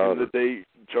funny, back in the day,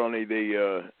 Johnny,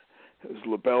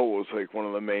 LaBelle was like one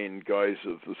of the main guys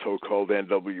of the so-called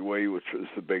NWA, which was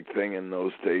the big thing in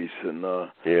those days. And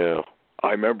I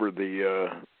remember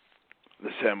the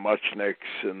Sam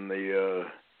Muchnicks and the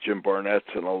Jim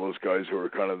Barnetts and all those guys who were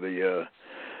kind of the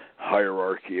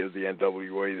hierarchy of the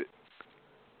NWA.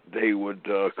 They would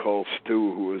call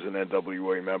Stu, who was an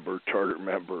NWA member, charter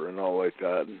member, and all like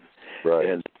that. Right.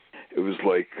 And it was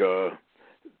like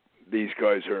these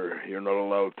guys you're not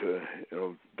allowed to,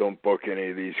 don't book any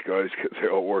of these guys because they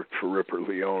all worked for Ripper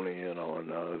Leone,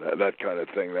 and that kind of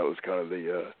thing. That was kind of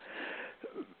the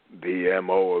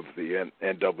MO of the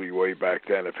NWA back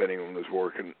then. If anyone was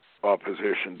working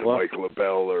opposition to Mike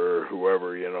LaBelle or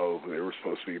whoever, they were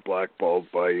supposed to be blackballed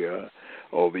by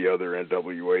all the other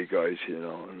NWA guys,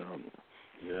 And,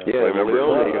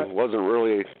 Leone wasn't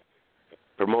really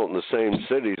promoting the same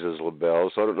cities as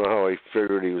LaBelle, so I don't know how he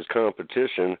figured he was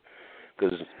competition,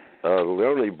 because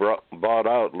Leone bought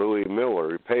out Louis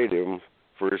Miller. He paid him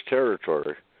for his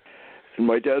territory. And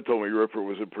my dad told me Ripper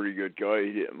was a pretty good guy.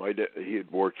 He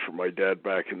had worked for my dad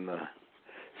back in the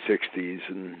 60s,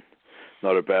 and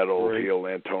not a bad old heel,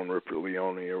 Antone Ripper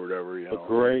Leone or whatever. A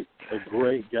great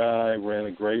guy, ran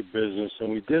a great business,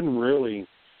 and we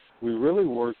really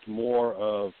worked more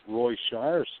of Roy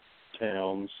Shire's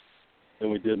towns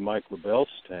than we did Mike LaBelle's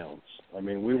towns. I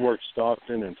mean, we worked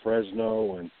Stockton and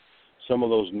Fresno and some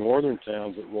of those northern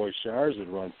towns that Roy Shires had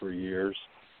run for years,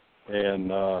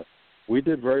 and we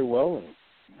did very well in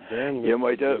them.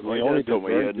 My dad told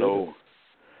me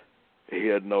he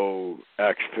had no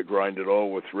axe to grind at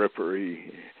all with Ripper.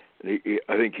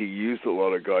 I think he used a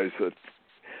lot of guys that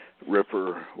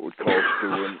Ripper would call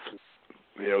to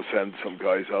and send some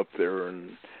guys up there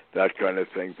and that kind of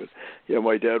thing. But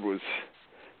my dad was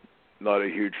not a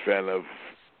huge fan of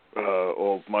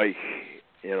old Mike.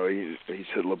 He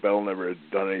said LaBelle never had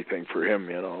done anything for him,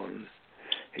 and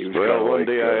he was one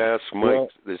day I asked Mike,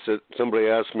 they said, somebody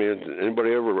asked me, did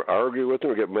anybody ever argue with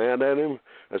him or get mad at him?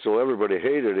 I said, well, everybody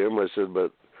hated him. I said,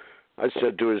 but I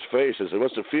said to his face, I said,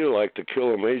 what's it feel like to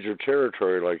kill a major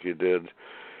territory like you did?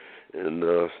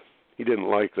 And he didn't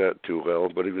like that too well,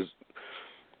 but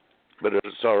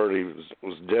it's already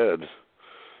was dead.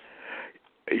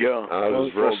 Yeah. I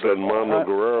was wrestling Mondo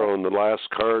Guerrero in the last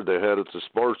card they had at the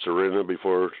sports arena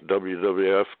before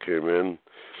WWF came in.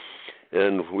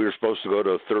 And we were supposed to go to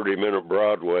a 30-minute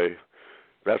Broadway.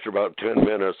 After about 10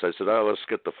 minutes, I said, let's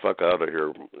get the fuck out of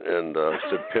here. And I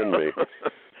said, pin me.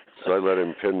 So I let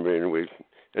him pin me.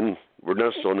 And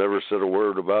Ernesto never said a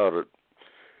word about it.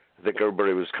 I think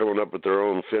everybody was coming up with their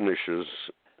own finishes.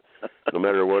 No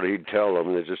matter what he'd tell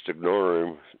them, they just ignore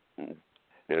him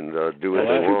and do what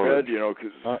they want.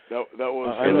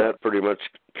 That pretty much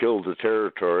killed the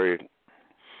territory.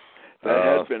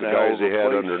 That had been the guys he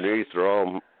had underneath are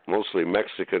all mostly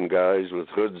Mexican guys with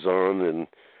hoods on and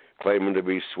claiming to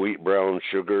be sweet brown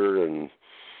sugar, and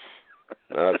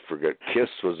I forget, Kiss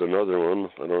was another one.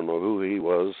 I don't know who he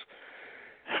was.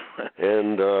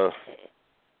 And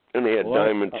they had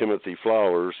Diamond Timothy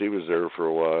Flowers. He was there for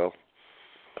a while.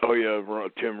 Oh yeah,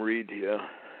 Tim Reed. Yeah.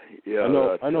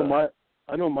 I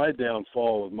know my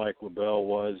downfall with Mike LaBelle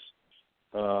was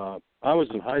I was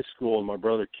in high school and my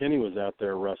brother Kenny was out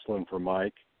there wrestling for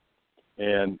Mike.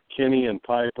 And Kenny and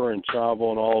Piper and Chavo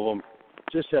and all of them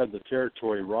just had the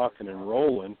territory rocking and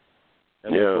rolling.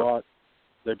 And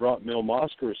they brought Mil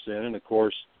Moscaris in. And, of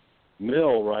course,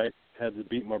 Mil, had to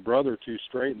beat my brother 2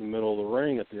 straight in the middle of the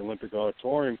ring at the Olympic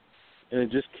Auditorium. And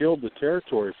it just killed the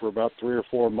territory for about 3 or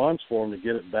 4 months for him to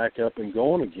get it back up and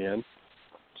going again.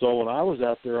 So when I was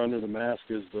out there under the mask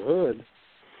as the Hood,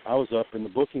 I was up in the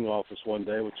booking office one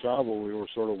day with Chavo. We were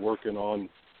sort of working on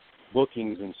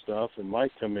bookings and stuff, and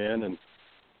Mike come in, and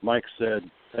Mike said,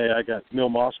 hey, I got Mil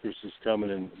Moscaris is coming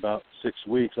in about 6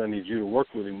 weeks. I need you to work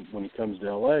with him when he comes to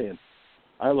L.A. And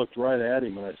I looked right at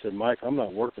him, and I said, Mike, I'm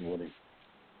not working with him.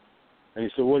 And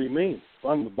he said, what do you mean? If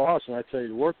I'm the boss and I tell you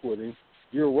to work with him,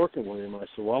 you're working with him. I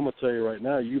said, well, I'm going to tell you right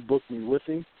now, you book me with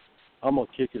him, I'm going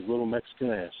to kick his little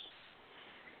Mexican ass.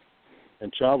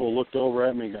 And Chavo looked over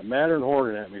at me and got madder than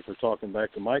horrid at me for talking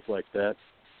back to Mike like that,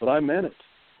 but I meant it.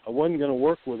 I wasn't going to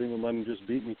work with him and let him just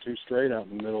beat me 2 straight out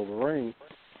in the middle of the ring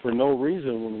for no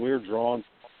reason. When we were drawing,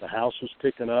 the house was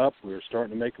picking up. We were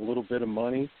starting to make a little bit of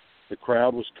money. The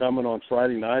crowd was coming on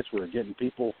Friday nights. We were getting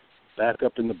people back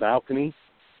up in the balcony,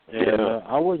 and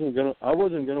I wasn't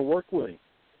gonna work with him.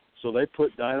 So they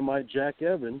put Dynamite Jack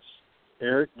Evans,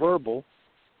 Eric Verbal,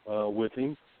 with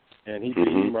him, and he beat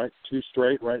him 2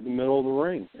 straight right in the middle of the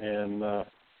ring. And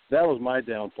that was my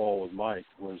downfall with Mike.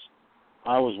 Was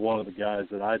I was one of the guys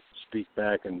that I'd speak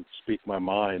back and speak my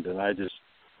mind, and I just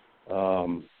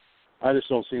don't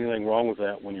see anything wrong with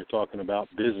that when you're talking about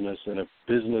business. And if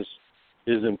business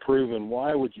is improving,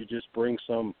 why would you just bring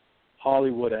some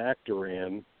Hollywood actor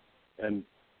in and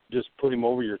just put him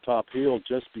over your top heel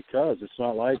just because? It's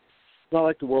not like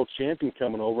the world champion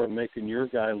coming over and making your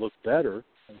guy look better.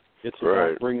 It's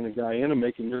about bringing a guy in and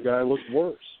making your guy look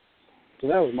worse. So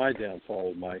that was my downfall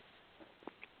with Mike.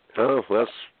 Oh, that's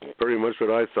pretty much what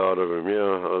I thought of him.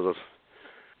 Yeah,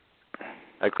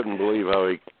 I couldn't believe how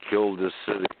he killed this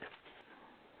city.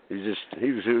 He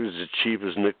was as cheap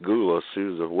as Nick Goulas. He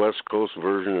was a West Coast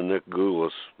version of Nick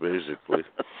Goulas, basically.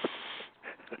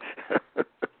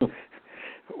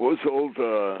 Was old?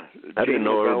 I didn't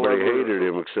know everybody hated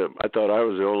him, except I thought I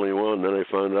was the only one. Then I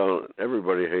found out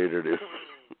everybody hated him.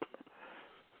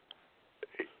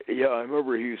 Yeah, I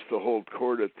remember he used to hold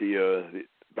court at the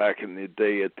back in the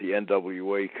day at the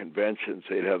NWA conventions.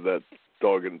 They'd have that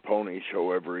dog and pony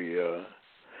show every.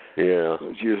 Yeah. It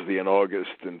was usually in August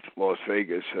in Las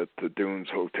Vegas at the Dunes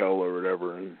Hotel or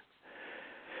whatever, and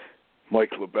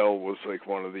Mike LaBelle was like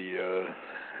one of the,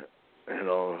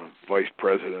 vice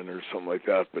president or something like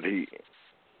that. But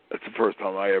that's the first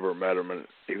time I ever met him, and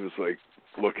he was like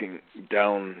looking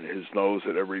down his nose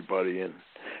at everybody. And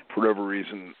for whatever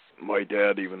reason, my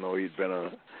dad, even though he'd been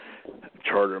a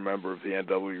charter member of the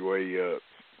NWA,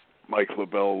 Mike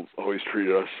LaBelle always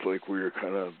treated us like we were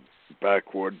kind of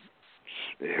backwoods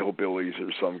hillbillies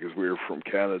or something because we were from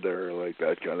Canada or like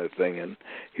that kind of thing, and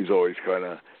he's always kind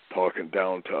of talking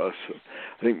down to us.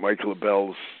 I think Mike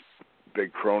LaBelle's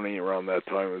big crony around that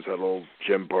time was that old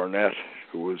Jim Barnett,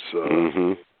 who was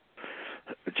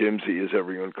Jimsy, as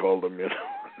everyone called him, and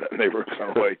they were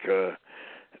kind of like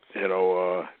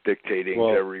dictating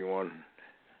to everyone.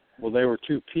 Well, they were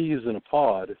two peas in a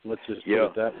pod, let's just put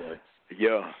it that way.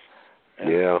 Yeah. And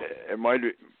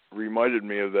it reminded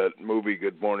me of that movie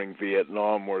Good Morning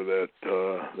Vietnam, where that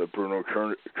the Bruno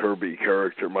Kirby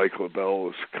character, Mike LaBelle,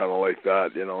 was kind of like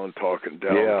that, and talking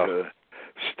down to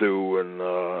Stu and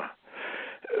a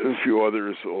few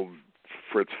others, old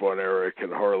Fritz von Erich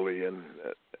and Harley, and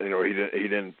he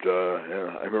didn't.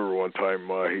 I remember one time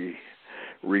he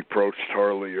reproached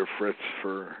Harley or Fritz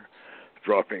for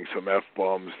dropping some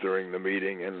F-bombs during the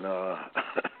meeting, and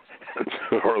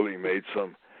Harley made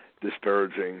some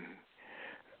disparaging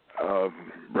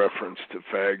reference to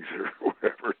fags or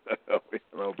whatever the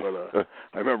hell, but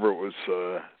I remember it was,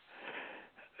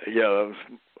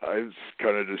 I was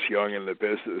kind of just young in the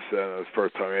business, and it was the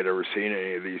first time I'd ever seen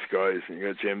any of these guys, and you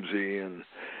got Jimsy, and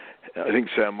I think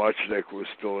Sam Muchnick was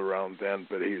still around then,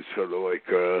 but he was sort of like,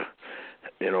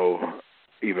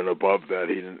 even above that,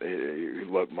 he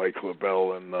let Mike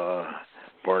LaBelle and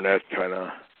Barnett kind of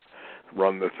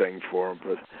run the thing for him,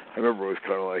 but I remember it was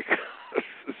kind of like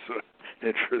this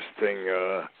interesting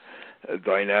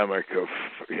dynamic of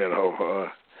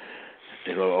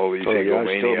all these egomaniacs.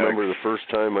 I still remember the first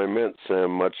time I met Sam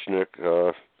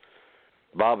Muchnick.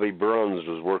 Bobby Bruns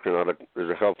was working out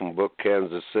helping book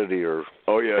Kansas City or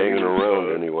hanging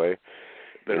around anyway.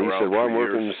 And he said, "Well, I'm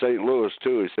working in St. Louis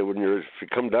too." He said, "If you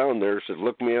come down there," he said,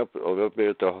 "look me up. I'll be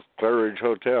at the Claridge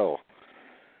Hotel."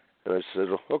 And I said,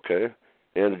 "Okay."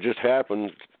 And it just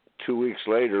happened 2 weeks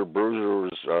later, Bruiser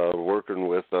was working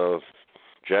with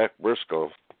Jack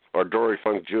Briscoe, or Dory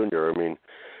Funk Jr.,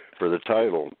 for the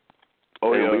title.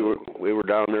 Oh, and yeah. We were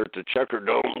down there at the Checker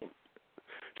Dome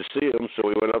to see him, so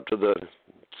we went up to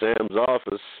Sam's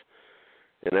office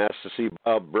and asked to see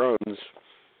Bob Bruns.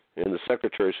 And the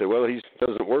secretary said, "Well, he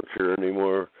doesn't work here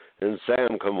anymore." And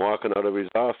Sam come walking out of his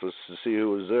office to see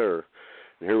who was there.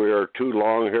 And here we are, two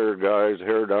long-haired guys,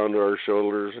 hair down to our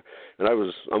shoulders. And I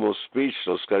was almost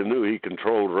speechless because I knew he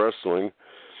controlled wrestling.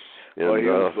 And, he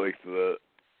was like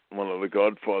one of the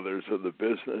godfathers of the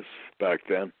business back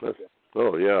then.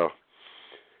 Oh, yeah.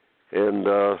 And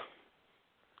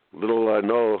little I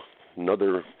know,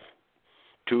 another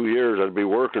 2 years I'd be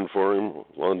working for him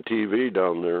on TV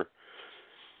down there.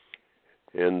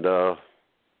 And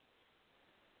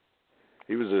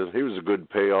he was a good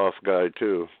payoff guy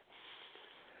too.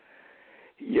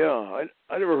 Yeah,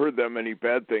 I never heard that many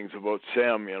bad things about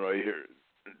Sam. I hear,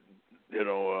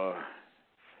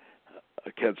 I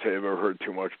can't say I've ever heard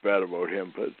too much bad about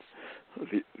him, but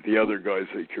the other guys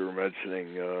like you were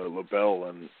mentioning, LaBelle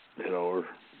and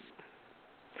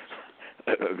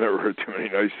I've never heard too many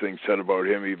nice things said about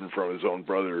him, even from his own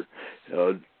brother,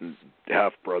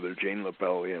 half brother Gene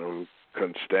LaBelle. Who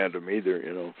couldn't stand him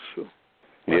either. So.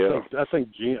 Yeah. I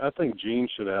think Gene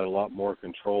should have had a lot more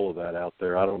control of that out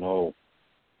there. I don't know.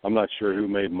 I'm not sure who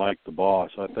made Mike the boss.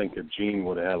 I think if Gene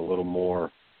would have had a little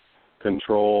more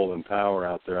control and power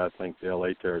out there, I think the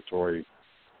LA territory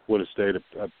would have stayed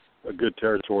a good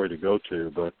territory to go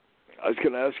to. But I was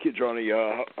going to ask you, Johnny,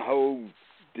 how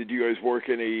did you guys work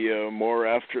any more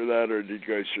after that, or did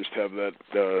you guys just have that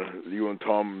you and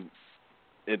Tom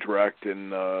interact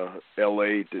in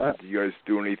L.A.? Did you guys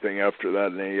do anything after that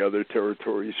in any other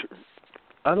territories?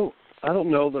 I don't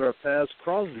know that our paths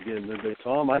crossed again, did they,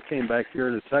 Tom? I came back here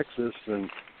to Texas and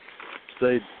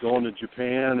stayed going to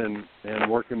Japan and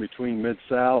working between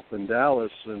Mid-South and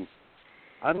Dallas, and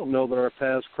I don't know that our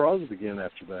paths crossed again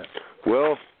after that.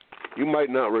 Well, you might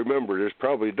not remember this,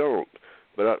 probably don't,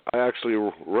 but I actually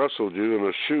wrestled you in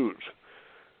a shoot.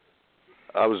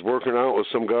 I was working out with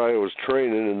some guy who was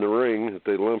training in the ring at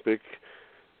the Olympic,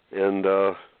 and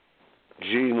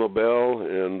Gene LaBelle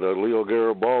and Leo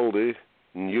Garibaldi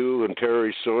and you and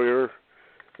Terry Sawyer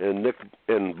and Nick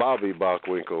and Bobby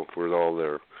Bockwinkel were all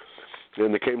there.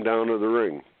 And they came down to the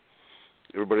ring.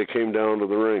 Everybody came down to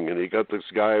the ring, and he got this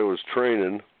guy who was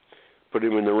training, put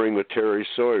him in the ring with Terry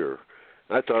Sawyer.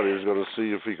 I thought he was going to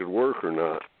see if he could work or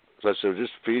not. So I said,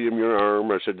 just feed him your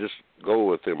arm. I said, just go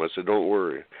with him. I said, don't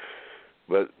worry.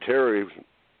 But Terry,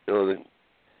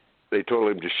 they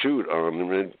told him to shoot on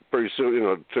him. And pretty soon,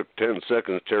 it took 10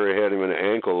 seconds. Terry had him in an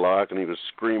ankle lock, and he was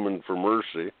screaming for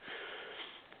mercy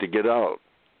to get out.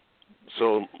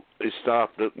 So they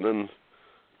stopped it, and then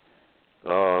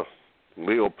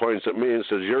Leo points at me and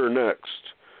says, you're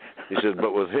next. He said,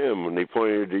 but with him, and he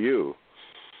pointed to you.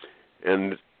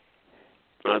 And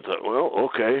I thought, well,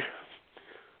 okay.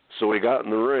 So we got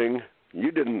in the ring.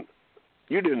 You didn't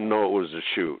know it was a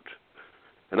shoot.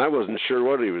 And I wasn't sure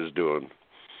what he was doing.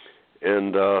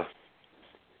 And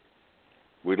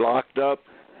we locked up,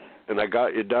 and I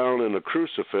got you down in a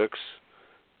crucifix,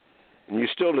 and you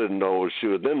still didn't know it was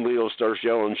shoot. Then Leo starts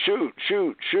yelling, shoot,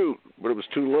 shoot, shoot, but it was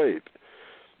too late.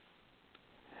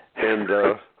 And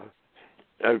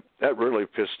that really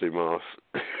pissed him off.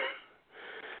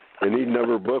 And he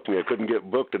never booked me. I couldn't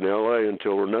get booked in L.A.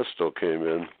 until Ernesto came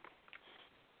in.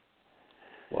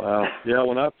 Wow. Yeah,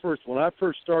 when I first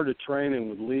started training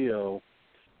with Leo,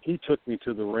 he took me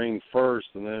to the ring first,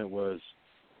 and then it was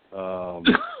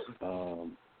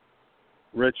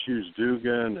Red Shoes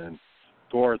Dugan and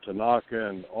Tora Tanaka,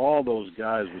 and all those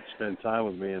guys would spend time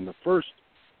with me. And the first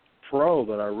pro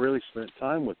that I really spent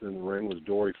time with in the ring was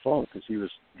Dory Funk, because he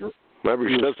was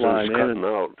flying cutting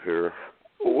out here.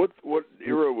 What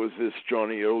era was this,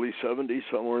 Johnny? Early 70s,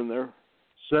 somewhere in there?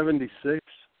 76.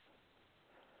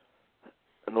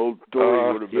 And old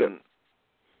Dory would have been.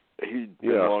 He'd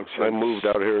been long since. I moved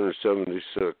out here in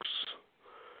 76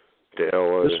 to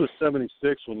LA. This was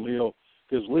 76 when Leo,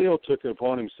 because Leo took it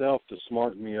upon himself to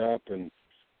smarten me up and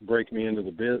break me into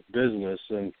the business.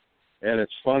 And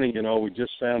it's funny, we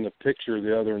just found a picture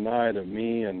the other night of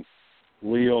me and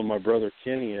Leo and my brother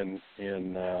Kenny in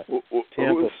Tampa,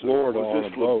 Florida on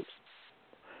a boat.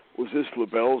 Was this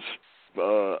LaBelle's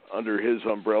under his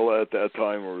umbrella at that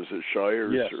time, or was it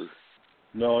Shire's? Yes. Or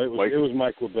no, it was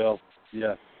Mike LaBelle.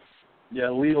 Yeah. Yeah,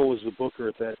 Leo was the booker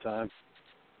at that time.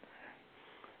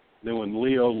 Then when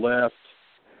Leo left,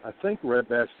 I think Red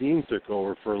Bastien took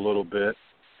over for a little bit.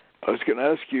 I was going to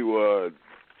ask you,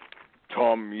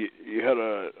 Tom, you had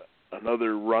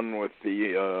another run with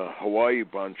the Hawaii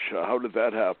bunch. How did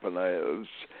that happen? I was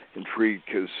intrigued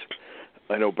because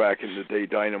I know back in the day,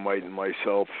 Dynamite and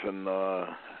myself and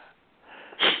a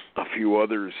few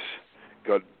others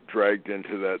got dragged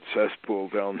into that cesspool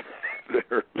down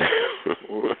there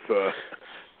with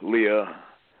Leah,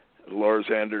 Lars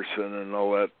Anderson, and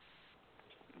all that.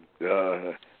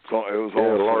 It was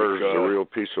all Lars is a real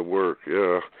piece of work.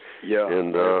 Yeah. Yeah.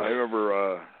 And I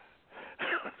remember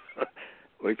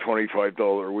like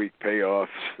 $25 a week payoffs,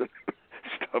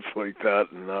 stuff like that,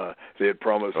 and they had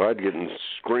promised. I'd get in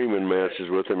screaming matches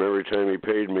with him every time he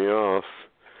paid me off.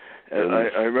 And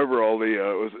I remember all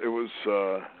the it was.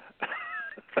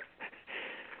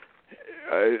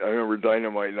 I remember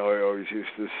Dynamite, and I always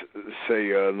used to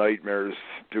say nightmares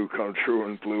do come true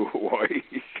in Blue Hawaii.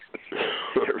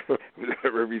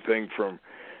 Everything from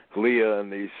Leah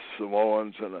and these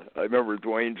Samoans, and I remember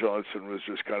Dwayne Johnson was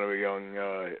just kind of a young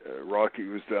Rocky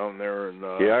was down there, and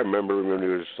I remember him when he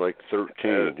was like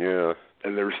 13.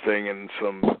 And they were staying in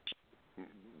some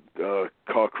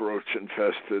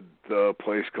cockroach-infested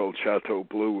place called Chateau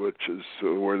Bleu, which is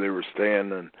where they were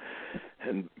staying,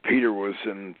 and Peter was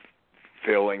in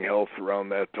failing health around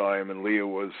that time, and Leah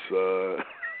was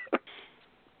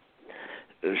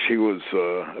she was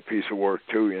a piece of work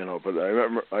too, but I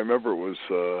remember it was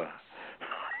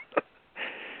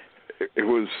it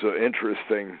was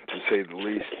interesting to say the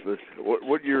least. But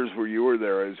what years were you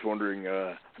there? I was wondering.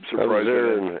 I'm surprised. I was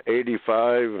there in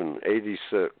 85 and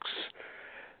 86.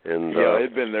 And I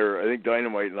had been there. I think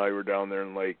Dynamite and I were down there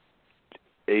in like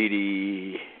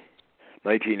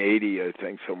 1980, I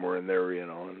think, somewhere in there,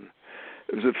 and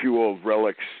there's a few old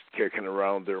relics kicking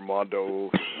around there.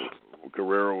 Mondo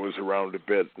Guerrero was around a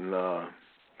bit, and I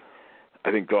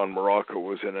think Don Morocco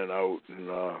was in and out. And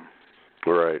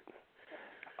right.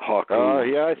 Haku.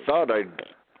 I thought I'd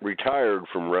retired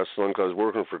from wrestling because I was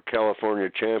working for California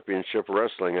Championship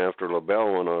Wrestling after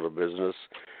LaBelle went out of business,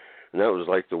 and that was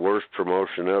like the worst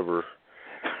promotion ever.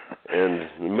 And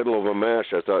in the middle of a match,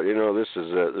 I thought, this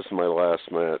is it. This is my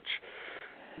last match.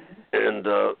 And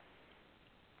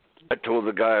I told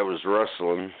the guy I was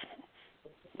wrestling,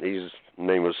 his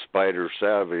name was Spider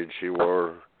Savage. He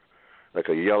wore like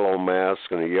a yellow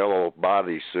mask and a yellow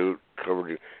bodysuit,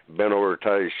 bent over to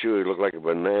tie his shoe. He looked like a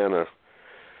banana.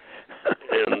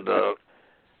 And I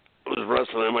was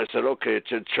wrestling him. I said, okay,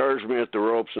 charge me at the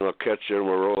ropes and I'll catch you and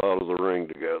we'll roll out of the ring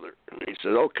together. And he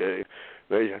said, okay.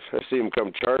 I see him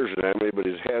come charging at me, but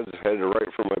his head's headed right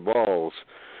for my balls.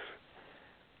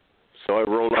 So I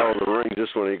rolled out of the ring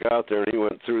just when he got there, and he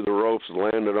went through the ropes and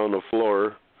landed on the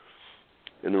floor,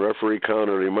 and the referee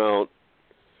counted him out.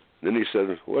 Then he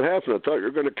said, what happened? I thought you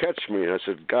were going to catch me. And I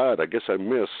said, God, I guess I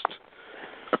missed.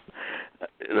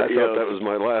 And I thought that was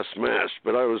my last match,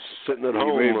 but I was sitting at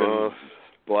home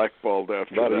blackballed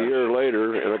after about that. A year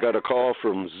later, and I got a call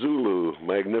from Zulu,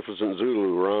 Magnificent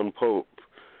Zulu, Ron Pope.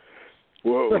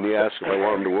 Whoa. And he asked if I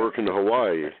wanted to work in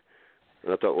Hawaii.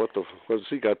 And I thought, what's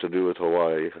he got to do with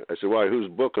Hawaii? I said, why, who's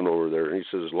booking over there? And he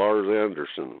says, Lars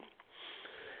Anderson.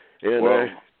 And Whoa.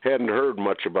 I hadn't heard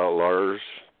much about Lars.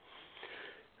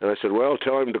 And I said, well,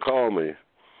 tell him to call me.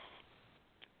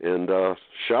 And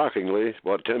shockingly,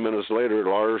 about 10 minutes later,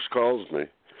 Lars calls me.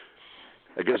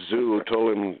 I guess Zulu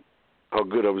told him how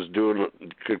good I was doing,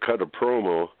 could cut a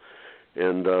promo.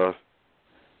 And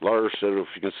Lars said, if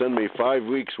you can send me 5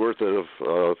 weeks' worth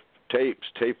of tapes,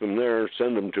 tape them there,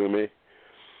 send them to me,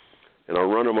 and I'll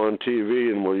run them on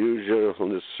TV, and we'll use you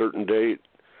on this certain date.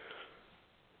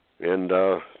 And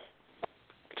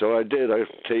so I did. I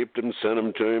taped them, sent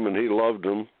them to him, and he loved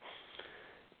them.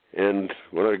 And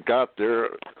when I got there,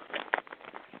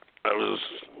 the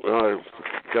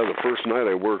first night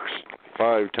I worked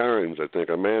 5 times, I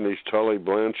think. I managed Tully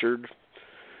Blanchard,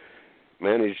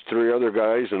 managed 3 other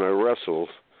guys, and I wrestled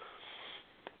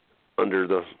under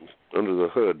the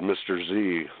hood, Mr.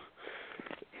 Z.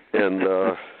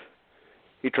 And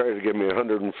he tried to give me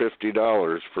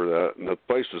 $150 for that, and the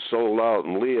place was sold out,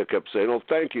 and Leah kept saying, oh,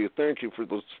 thank you for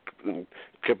this, and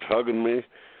kept hugging me,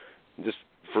 just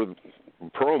for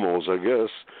promos, I guess.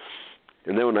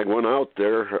 And then when I went out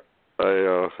there,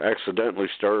 I accidentally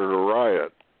started a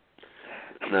riot,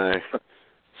 and I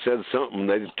said something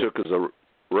they took as a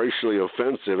racially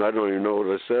offensive. I don't even know what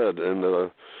I said,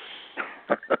 and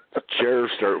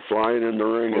chairs start flying in the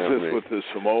ring at me. Was this with the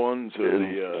Samoans? Or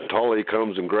and Tully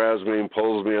comes and grabs me and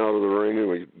pulls me out of the ring, and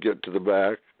we get to the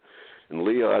back. And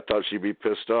Leah, I thought she'd be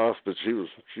pissed off, but she was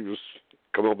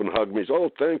come up and hugged me. Oh,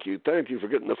 thank you for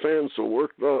getting the fans so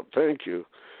worked up. Thank you.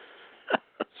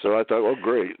 So I thought, well,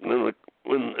 great. And then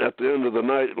when at the end of the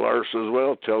night, Lars says,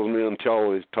 well, tells me and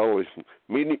Tully,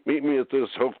 meet me at this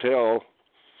hotel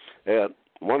at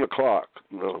 1 o'clock.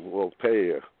 We'll pay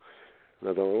you. And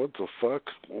I thought, what the fuck?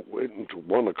 Waiting until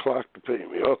 1 o'clock to pay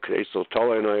me. Okay, so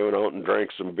Tully and I went out and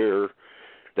drank some beer.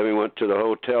 Then we went to the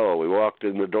hotel. We walked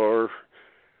in the door.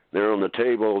 There on the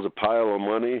table was a pile of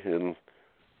money and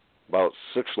about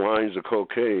 6 lines of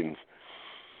cocaine.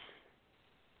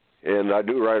 And I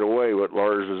knew right away what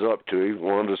Lars was up to. He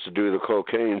wanted us to do the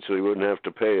cocaine so he wouldn't have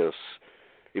to pay us.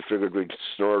 He figured we'd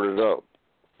snort it up.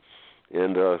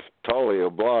 And Tully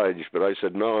obliged, but I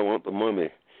said, no, I want the money.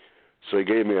 So he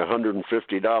gave me $150.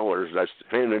 I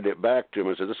handed it back to him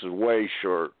and said, this is way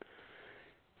short.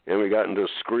 And we got into a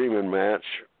screaming match.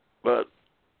 But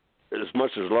as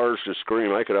much as Lars could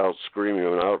scream, I could out-scream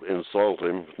him and out-insult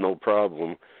him, no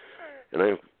problem. And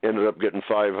I ended up getting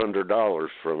 $500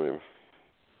 from him.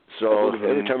 So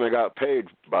every time I got paid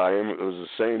by him, it was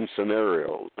the same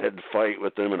scenario. I had to fight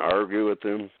with him and argue with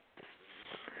him.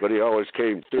 But he always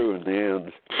came through in the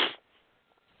end.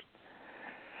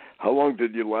 How long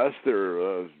did you last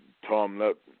there, Tom?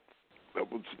 That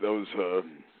was a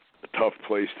tough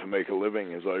place to make a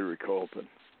living, as I recall.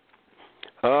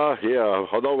 Yeah.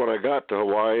 Although when I got to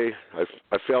Hawaii,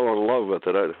 I fell in love with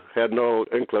it. I had no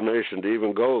inclination to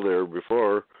even go there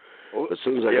before. Well, as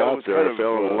soon as I got there, I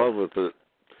fell in love with it.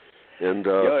 And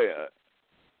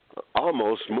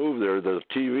almost moved there. The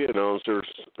TV announcers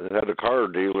had a car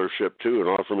dealership, too, and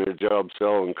offered me a job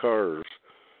selling cars.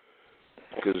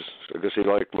 Because I guess he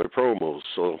liked my promos.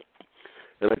 So,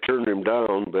 and I turned him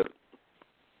down, but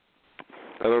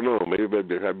I don't know. Maybe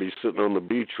I'd be sitting on the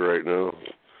beach right now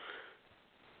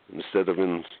instead of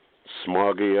in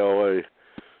smoggy L.A.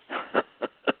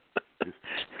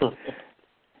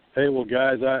 Hey, well,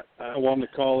 guys, I wanted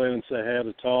to call in and say hi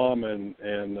to Tom and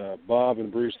Bob and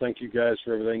Bruce. Thank you guys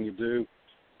for everything you do.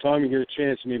 Tom, you get a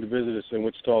chance, you need to visit us in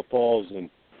Wichita Falls and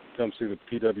come see the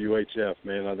PWHF,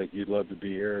 man. I think you'd love to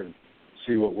be here and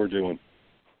see what we're doing.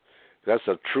 That's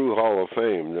a true Hall of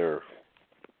Fame there.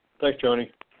 Thanks, Johnny.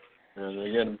 And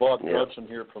again, Bob Yeah. Johnson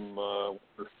here from,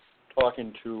 we're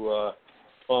talking to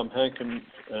Tom Hankins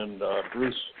and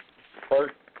Bruce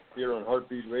Hart here on Hart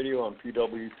Beat Radio on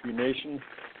PWP Nation.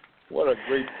 What a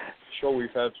great show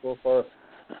we've had so far.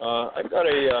 I've got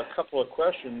a couple of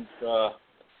questions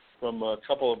from a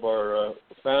couple of our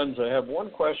fans. I have one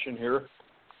question here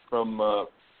from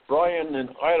Brian in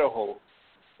Idaho.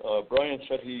 Brian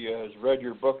said he has read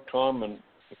your book, Tom, and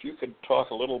if you could talk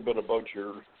a little bit about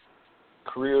your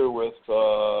career with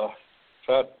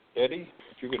Fat Eddie.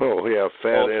 If you could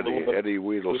Fat Eddie, Eddie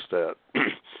Wiedelstadt.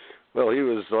 Well, he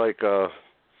was like it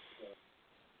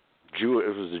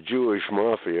was the Jewish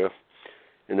mafia,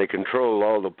 and they controlled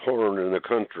all the porn in the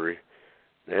country.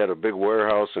 They had a big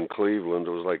warehouse in Cleveland.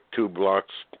 It was like 2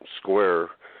 blocks square,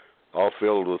 all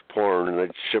filled with porn, and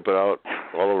they'd ship it out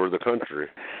all over the country.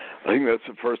 I think that's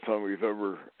the first time we've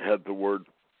ever had the word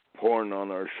porn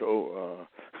on our show,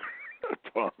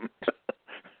 Tom.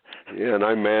 Yeah, and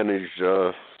I managed,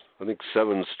 I think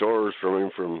 7 stores from him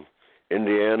from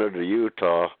Indiana to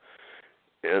Utah,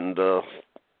 and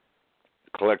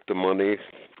collect the money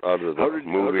out of the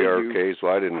movie arcades.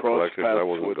 Well, I didn't collect it because I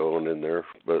wasn't going in there.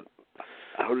 But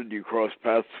how did you cross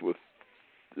paths with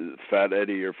Fat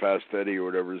Eddie or Fast Eddie or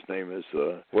whatever his name is?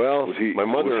 My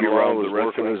mother-in-law was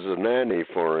working as a nanny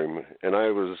for him, and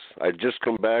I'd just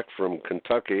come back from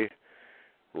Kentucky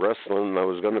wrestling, and I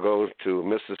was going to go to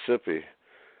Mississippi,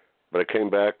 but I came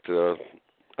back to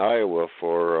Iowa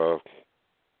for a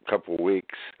couple of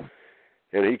weeks,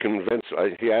 and he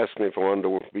asked me if I wanted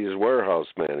to be his warehouse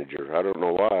manager. I don't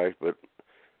know why, but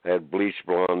I had bleached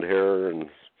blonde hair, and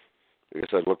I guess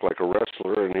I looked like a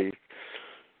wrestler, and he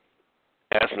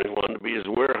asked me if I wanted to be his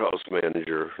warehouse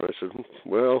manager. I said,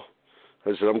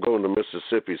 I'm going to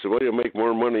Mississippi. He said, well, you'll make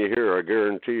more money here, I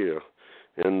guarantee you.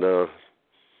 And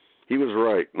he was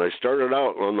right. And I started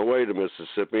out on the way to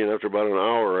Mississippi, and after about an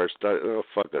hour, I started,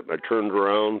 fuck it. And I turned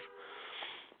around,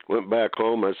 went back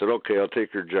home. I said, okay, I'll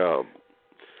take your job.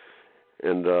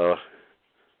 And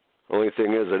only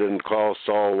thing is, I didn't call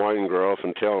Saul Weingroff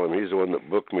and tell him. He's the one that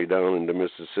booked me down into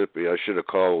Mississippi. I should have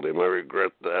called him. I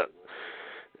regret that.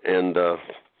 And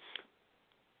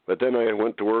but then I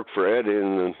went to work for Eddie,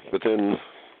 and within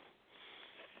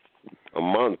a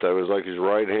month, I was like his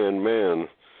right-hand man.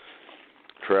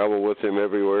 Travel with him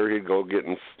everywhere. He'd go get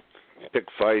and pick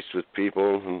fights with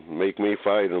people and make me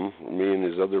fight them, me and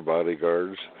his other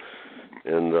bodyguards.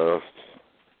 And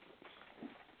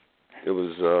it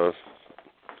was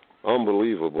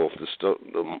unbelievable.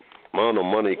 The amount of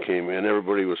money came in.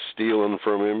 Everybody was stealing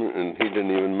from him, and he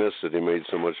didn't even miss it. He made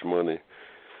so much money.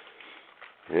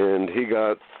 And he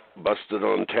got busted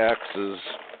on taxes,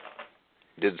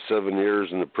 did 7 years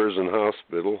in the prison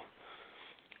hospital,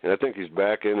 and I think he's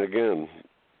back in again.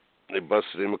 They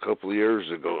busted him a couple of years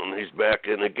ago, and he's back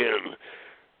in again.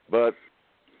 But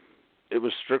it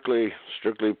was strictly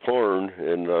porn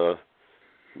and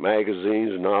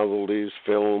magazines, novelties,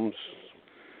 films,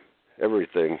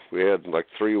 everything. We had like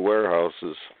 3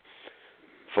 warehouses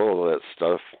full of that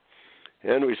stuff.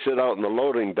 And we sit out in the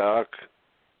loading dock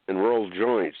and roll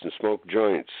joints and smoke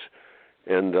joints.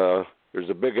 And there's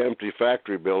a big empty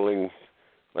factory building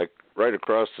like right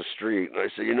across the street. And I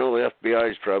said, the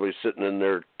FBI's probably sitting in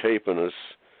there taping us.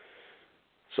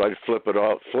 So I'd flip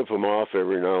them off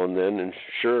every now and then. And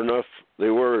sure enough, they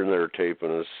were in there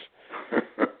taping us.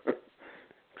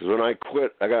 Because when I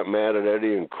quit, I got mad at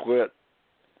Eddie and quit.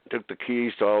 Took the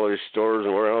keys to all his stores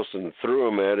and where else and threw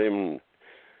them at him.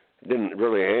 Didn't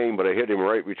really aim, but I hit him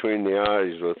right between the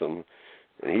eyes with them.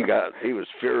 And he was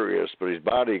furious, but his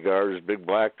bodyguard, this big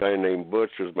black guy named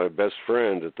Butch, was my best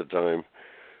friend at the time.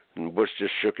 And Butch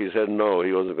just shook his head no,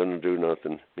 he wasn't going to do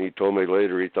nothing. He told me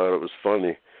later he thought it was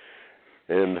funny.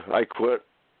 And I quit,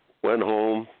 went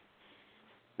home,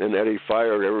 and Eddie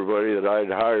fired everybody that I'd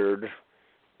hired,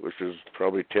 which was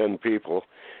probably 10 people.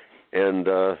 And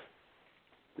the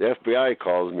FBI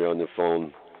calls me on the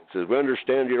phone. Says, we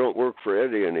understand you don't work for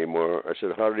Eddie anymore. I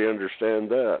said, how do you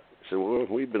understand that? He said, well,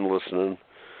 we've been listening.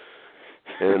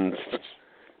 And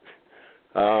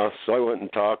so I went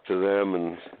and talked to them,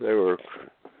 and they were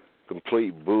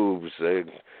complete boobs. They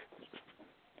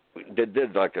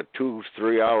did like a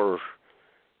 2-3 hour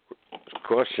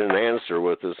question and answer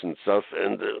with us and stuff,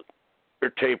 and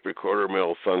their tape recorder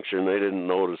malfunctioned. They didn't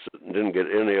notice it and didn't get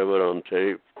any of it on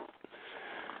tape.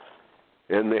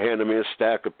 And they handed me a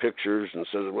stack of pictures and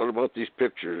said, what about these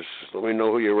pictures? Let me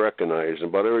know who you recognize. And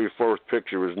about every 4th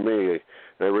picture was me. And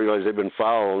I realized they'd been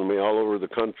following me all over the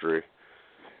country,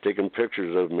 taking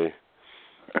pictures of me.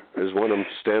 There's one of them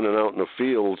standing out in a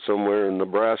field somewhere in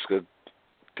Nebraska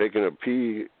taking a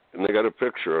pee, and they got a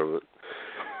picture of it.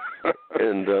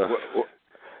 And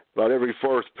about every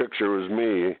fourth picture was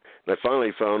me. And I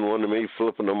finally found one of me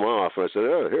flipping them off. And I said,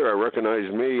 "Oh, here, I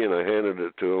recognize me," and I handed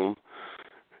it to him.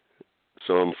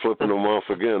 So I'm flipping them off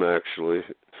again, actually.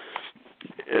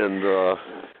 And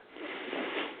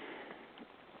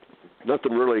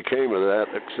nothing really came of that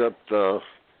except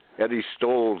Eddie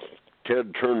stole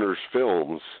Ted Turner's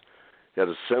films. He had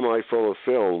a semi full of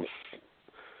films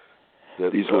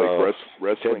that these are like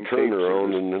wrestling Ted Turner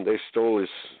owned, and they stole his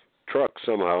truck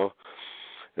somehow.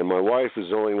 And my wife was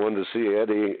the only one to see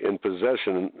Eddie in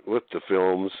possession with the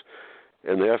films.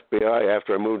 And the FBI,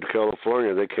 after I moved to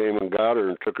California, they came and got her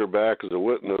and took her back as a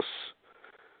witness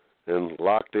and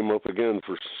locked him up again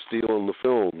for stealing the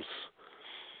films.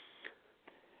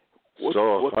 What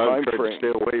I've tried to stay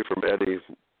away from Eddie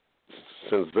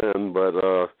since then,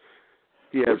 but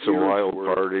he had some wild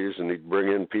parties, and he'd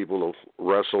bring in people to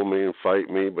wrestle me and fight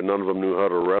me, but none of them knew how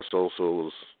to wrestle, so it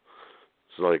was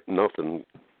like nothing.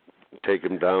 Take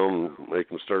him down and make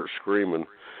him start screaming.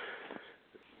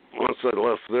 Once I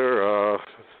left there, I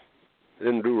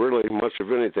didn't do really much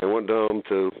of anything. I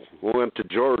went to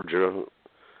Georgia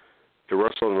to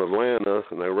wrestle in Atlanta,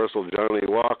 and I wrestled Johnny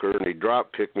Walker, and he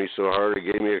drop kicked me so hard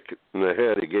he gave me in the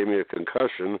head. He gave me a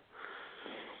concussion,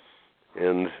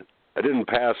 and I didn't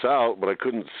pass out, but I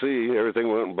couldn't see.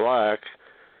 Everything went black,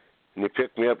 and he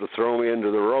picked me up to throw me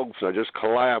into the ropes, and I just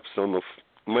collapsed on the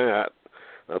mat.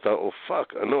 I thought, well, fuck,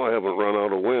 I know I haven't run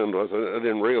out of wind. I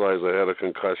didn't realize I had a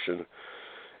concussion.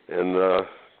 And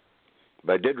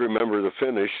but I did remember the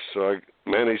finish, so I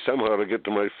managed somehow to get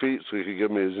to my feet so he could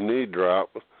give me his knee drop.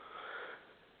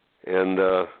 And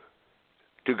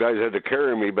two guys had to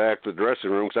carry me back to the dressing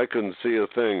room because I couldn't see a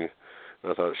thing.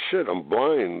 And I thought, shit, I'm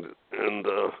blind. And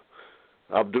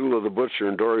Abdullah the Butcher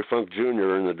and Dory Funk Jr.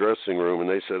 are in the dressing room, and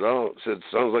they said,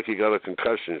 sounds like you got a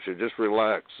concussion. You should just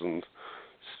relax, and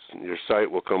your sight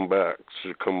will come back.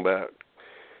 Should come back.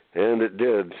 And it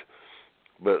did.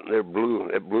 But it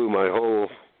blew my whole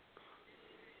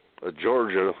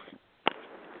Georgia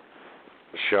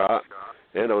shot,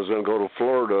 and I was going to go to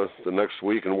Florida the next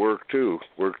week and work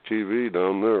TV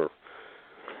down there.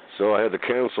 So I had to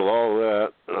cancel all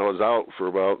that, and I was out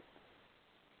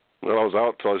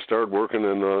till I started working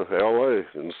in L.A.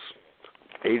 in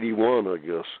 81, I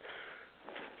guess.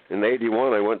 In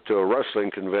 81, I went to a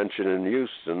wrestling convention in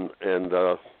Houston and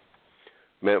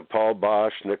met Paul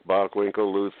Bosch, Nick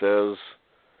Bockwinkel, Lou Thez,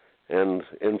 and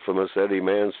infamous Eddie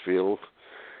Mansfield,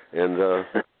 and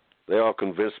they all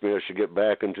convinced me I should get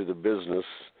back into the business.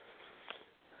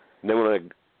 And then when I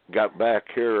got back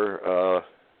here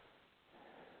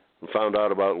and found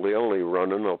out about Leone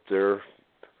running up there,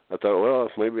 I thought, well,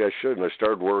 maybe I should, and I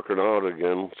started working out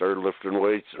again, started lifting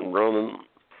weights and running.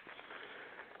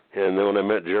 And then when I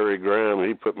met Jerry Graham,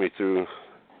 he put me through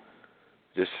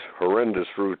just horrendous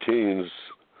routines,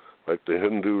 like the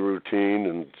Hindu routine,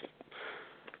 and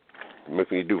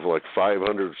make me do like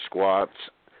 500 squats,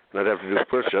 and I'd have to do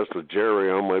push-ups with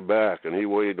Jerry on my back, and he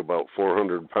weighed about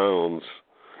 400 pounds.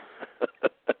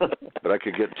 But I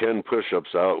could get 10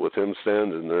 push-ups out with him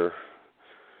standing there.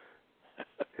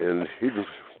 And he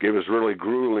gave us really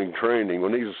grueling training.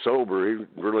 When he was sober, he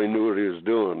really knew what he was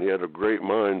doing. He had a great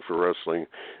mind for wrestling.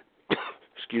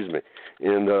 Excuse me.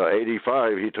 In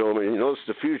 85, he told me, it's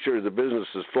the future of the business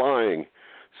is flying.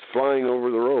 It's flying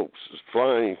over the ropes. It's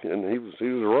flying. And he was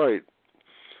right.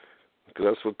 Because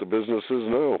that's what the business is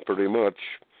now, pretty much.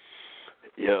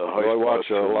 Yeah, I watch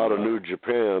a lot of New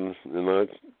Japan, and I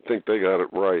think they got it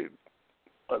right.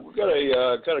 We've got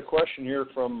a question here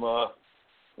from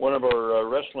one of our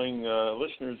wrestling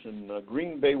listeners in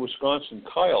Green Bay, Wisconsin,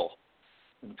 Kyle.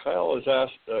 And Kyle has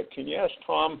asked, can you ask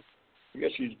Tom, I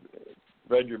guess he's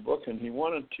read your book, and he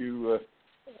wanted to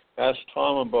ask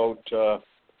Tom about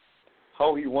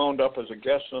how he wound up as a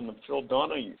guest on the Phil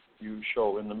Donahue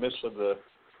show in the midst of the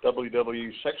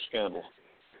WWE sex scandal.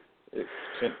 Is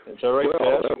that right?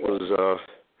 Well, that was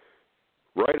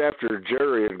right after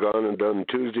Jerry had gone and done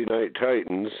Tuesday Night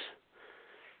Titans,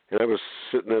 and I was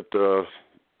sitting at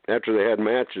after they had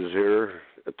matches here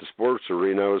at the sports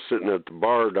arena, I was sitting at the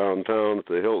bar downtown at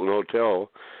the Hilton Hotel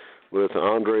with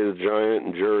Andre the Giant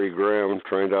and Jerry Graham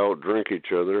trying to outdrink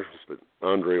each other, but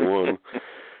Andre won.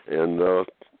 And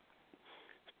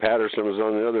Patterson was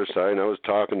on the other side, and I was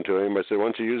talking to him. I said, why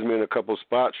don't you use me in a couple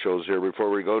spot shows here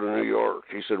before we go to New York?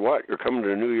 He said, what, you're coming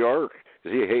to New York?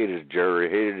 Because he hated Jerry,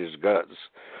 hated his guts.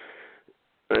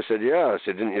 And I said, yeah. I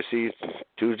said, didn't you see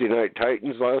Tuesday Night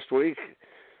Titans last week?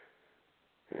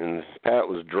 And Pat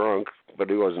was drunk, but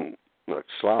he wasn't like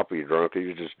sloppy drunk. He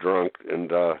was just drunk.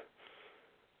 And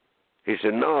he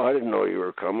said, no, I didn't know you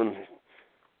were coming.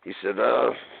 He said,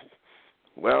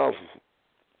 well...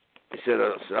 He said,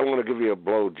 I want to give you a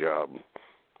blowjob.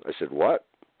 I said, what?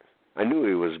 I knew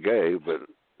he was gay, but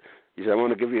he said, I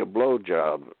want to give you a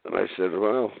blowjob. And I said,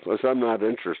 well, I'm not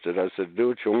interested. I said, do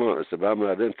what you want. I said, I'm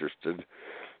not interested.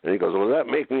 And he goes, well, does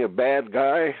that make me a bad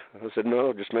guy? I said,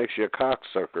 no, it just makes you a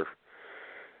cocksucker.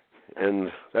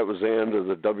 And that was the end of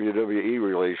the WWE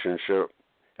relationship.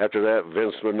 After that,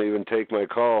 Vince wouldn't even take my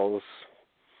calls.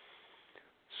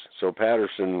 So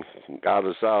Patterson got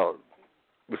us out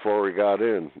before we got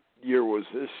in. Year was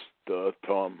this,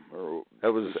 Tom? Or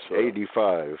that was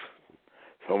 85.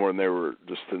 Somewhere when they were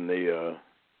just in the,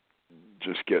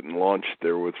 just getting launched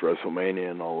there with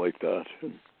WrestleMania and all like that.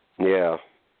 Yeah.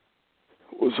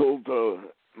 Was old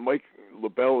Mike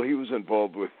LaBelle, he was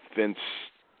involved with Vince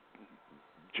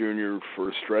Jr. for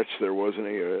a stretch there, wasn't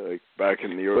he? Like back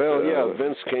in the early... Well, yeah,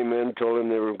 Vince came in, told him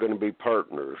they were going to be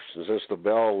partners. Since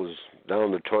LaBelle was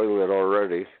down the toilet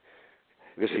already,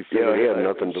 I guess he figured he had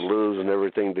nothing to lose and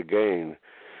everything to gain.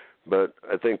 But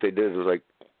I think they did like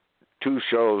 2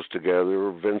 shows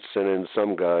together. Vince sent in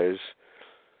some guys,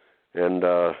 and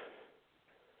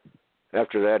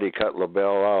after that he cut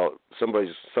LaBelle out.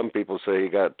 Some people say he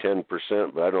got 10%,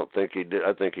 but I don't think he did.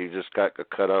 I think he just got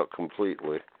cut out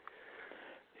completely.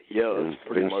 Yeah, that's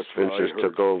pretty much what Vince I just heard.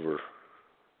 took over.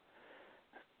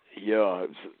 Yeah,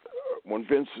 when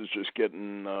Vince was just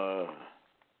getting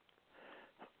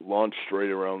launched right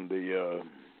around the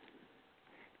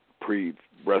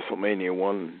pre-WrestleMania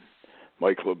 1,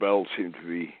 Mike LaBelle seemed to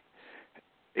be,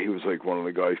 he was like one of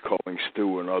the guys calling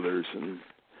Stu and others and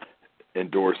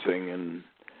endorsing and,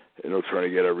 trying to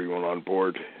get everyone on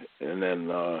board. And then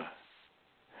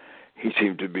he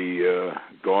seemed to be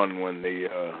gone when the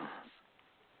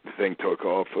thing took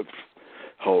off with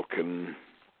Hulk and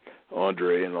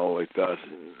Andre and all like that,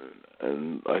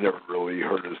 and I never really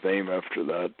heard his name after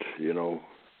that,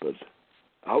 But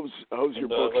how's your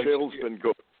book sales been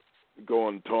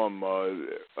going, Tom?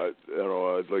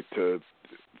 I'd like to,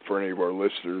 for any of our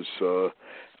listeners,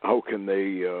 how can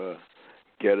they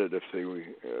get it? If they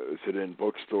is it in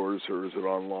bookstores or is it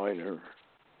online or?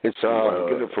 It's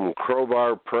get it from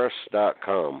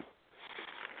crowbarpress.com.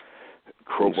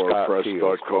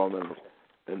 CrowbarPress.com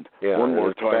and yeah, one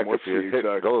more time, fact, what's if you the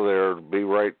exact... go there, it'll be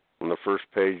right on the first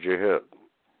page you hit.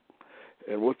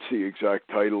 And what's the exact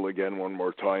title again, one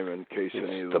more time, in case It's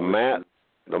any of the Mat,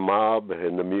 the Mob,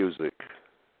 and the Music.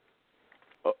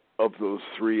 Of those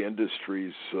 3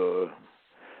 industries,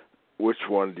 which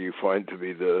one do you find to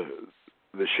be the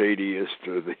shadiest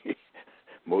or the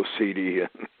most seedy and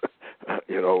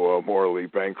morally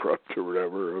bankrupt or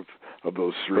whatever of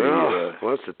those 3?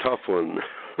 Well, that's a tough one.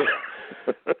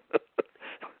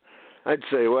 I'd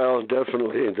say,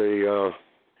 definitely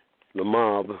the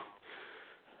Mob.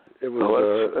 It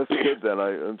was that's good then.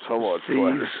 I'm somewhat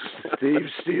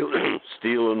thieves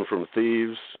stealing from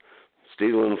thieves,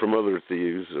 stealing from other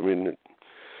thieves. I mean,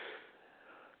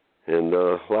 and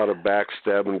a lot of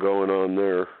backstabbing going on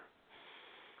there.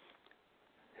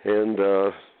 And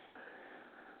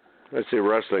I'd say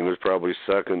wrestling was probably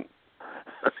second.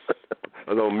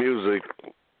 Although music,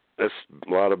 that's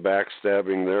a lot of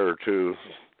backstabbing there too.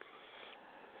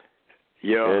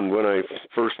 Yeah. And when I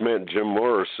first met Jim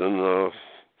Morrison,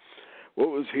 what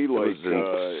was he like? It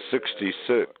was in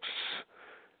 '66,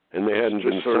 and they hadn't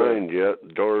been signed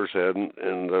yet. Doors hadn't,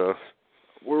 and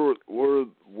were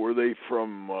they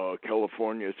from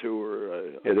California too, or?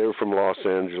 Yeah, they were from Los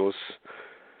Angeles,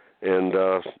 and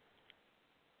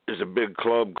there's a big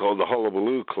club called the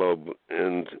Hullabaloo Club,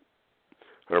 and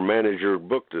our manager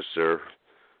booked us there.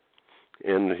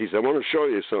 And he said, I want to show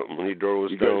you something. And he drove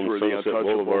us down Sunset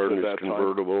Boulevard in his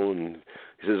convertible. And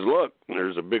he says, look,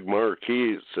 there's a big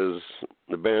marquee. It says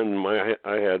the band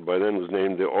I had by then was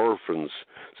named The Orphans.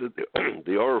 It said,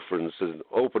 The Orphans says,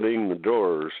 opening the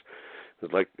doors.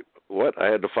 It's like, what? I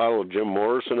had to follow Jim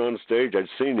Morrison on stage? I'd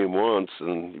seen him once,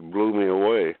 and he blew me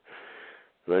away.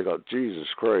 And I thought, Jesus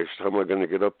Christ, how am I going to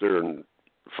get up there and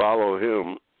follow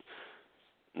him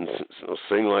and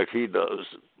sing like he does?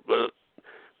 But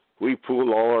we pooled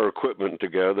all our equipment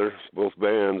together, both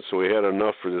bands, so we had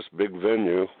enough for this big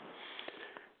venue,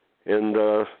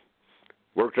 and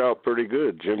worked out pretty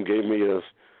good. Jim gave me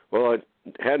I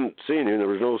hadn't seen him. There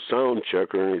was no sound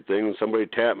check or anything. And somebody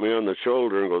tapped me on the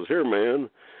shoulder and goes, here, man.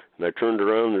 And I turned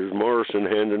around, and there's Morrison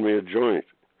handing me a joint.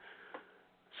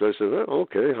 So I said,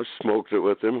 okay. I smoked it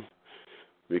with him,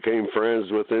 became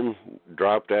friends with him,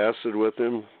 dropped acid with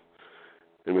him.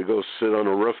 And we go sit on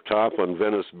a rooftop on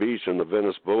Venice Beach on the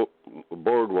Venice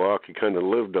boardwalk. He kind of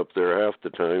lived up there half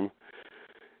the time.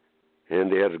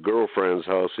 And he had a girlfriend's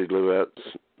house he'd live at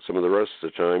some of the rest of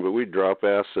the time. But we'd drop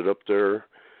acid up there.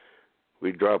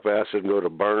 We'd drop acid and go to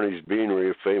Barney's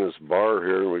Beanery, a famous bar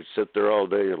here. And we'd sit there all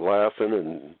day laughing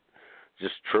and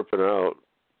just tripping out.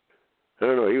 I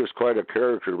don't know, he was quite a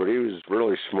character, but he was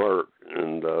really smart,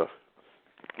 and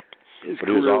his but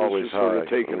career he was always just sort of high.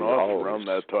 taking off around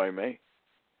that time, eh?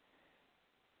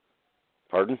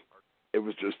 Pardon? It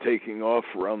was just taking off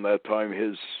around that time.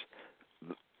 His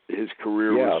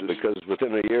career was just... because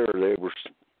within a year they were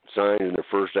signed and their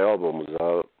first album was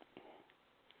out.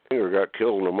 Singer got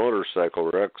killed in a motorcycle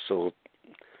wreck, so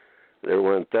there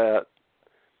went that.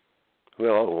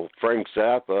 Well, Frank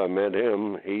Zappa, I met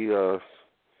him.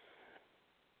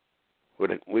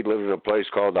 We lived in a place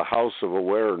called the House of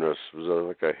Awareness. It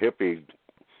was like a hippie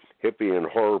and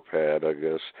horror pad, I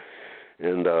guess.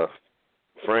 And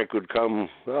Frank would come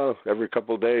every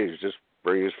couple of days, just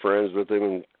bring his friends with him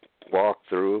and walk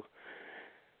through.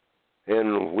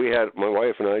 And my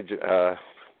wife and I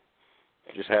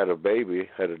just had a baby,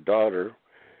 had a daughter,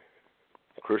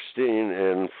 Christine,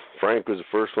 and Frank was the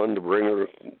first one to bring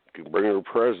her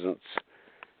presents.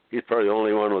 He's probably the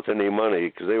only one with any money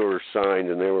because they were signed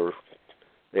and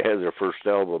they had their first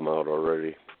album out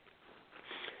already.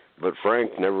 But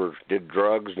Frank never did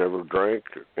drugs, never drank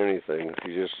or anything.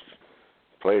 He just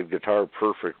played guitar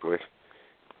perfectly.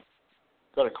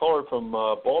 Got a caller from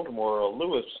Baltimore,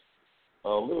 Lewis.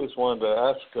 Lewis wanted to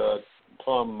ask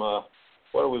Tom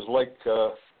what it was like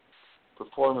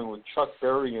performing with Chuck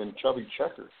Berry and Chubby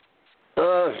Checker.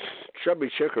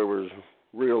 Chubby Checker was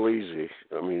real easy.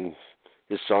 I mean,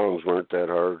 his songs weren't that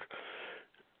hard.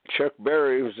 Chuck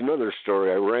Berry was another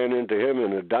story. I ran into him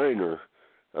in a diner.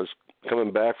 I was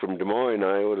coming back from Des Moines,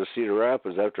 Iowa to Cedar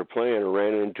Rapids after playing. I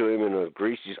ran into him in a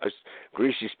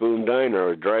Greasy Spoon diner. I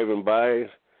was driving by.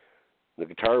 The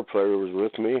guitar player was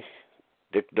with me,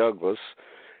 Dick Douglas,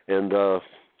 and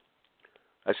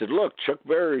I said, "Look, Chuck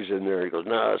Berry's in there." He goes,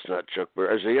 "No, it's not Chuck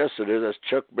Berry." I said, "Yes, it is. That's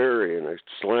Chuck Berry." And I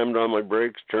slammed on my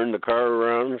brakes, turned the car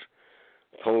around,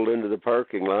 pulled into the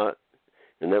parking lot,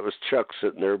 and that was Chuck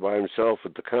sitting there by himself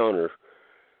at the counter.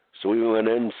 So we went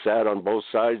in, sat on both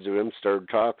sides of him, started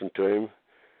talking to him,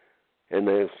 and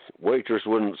the waitress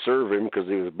wouldn't serve him because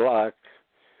he was black.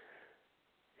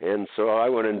 And so I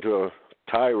went into a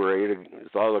tirade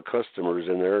with all the customers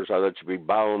in there, so that you'd be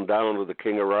bowing down to the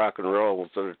king of rock and roll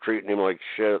instead of treating him like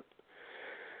shit.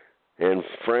 And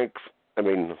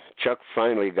Chuck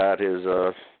finally got his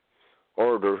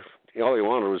order. All he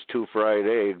wanted was 2 fried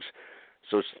eggs.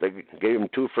 So they gave him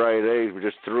 2 fried eggs, we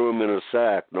just threw him in a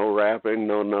sack, no wrapping,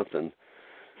 no nothing.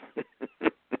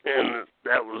 And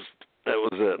that was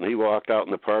it. And he walked out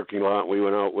in the parking lot, and we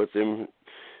went out with him.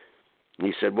 And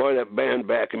he said, "Boy, that band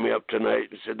backing me up tonight."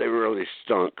 He said, "They really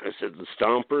stunk." I said, "The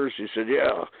Stompers?" He said,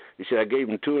 "Yeah." He said, "I gave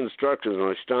them 2 instructions, and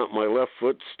I stomped my left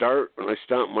foot, start, and I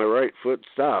stomped my right foot,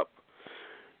 stop."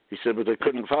 He said, "But they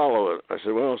couldn't follow it." I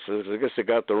said, "Well, I guess they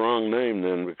got the wrong name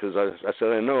then," because I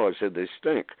said, "I know." I said, "They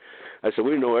stink." I said,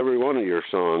 "We know every one of your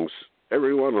songs,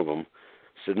 every one of them."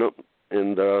 I said, "No,"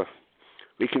 and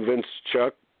we convinced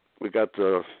Chuck. We got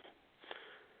the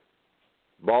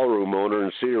ballroom owner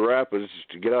in Cedar Rapids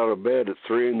to get out of bed at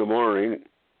 3 a.m.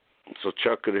 so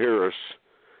Chuck could hear us.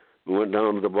 We went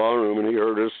down to the ballroom, and he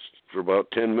heard us for about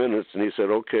 10 minutes, and he said,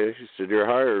 "Okay." He said, "You're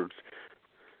hired."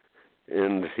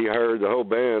 And he hired the whole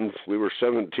band. We were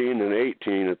 17 and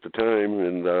 18 at the time,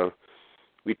 and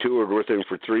we toured with him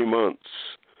for 3 months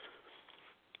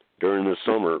during the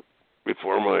summer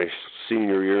before my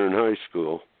senior year in high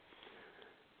school.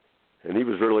 And he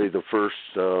was really the first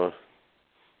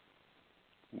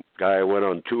guy I went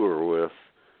on tour with.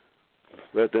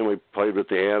 But then we played with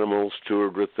the Animals,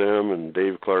 toured with them, and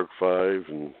Dave Clark 5,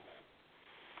 and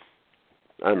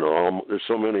I don't know, there's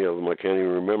so many of them, I can't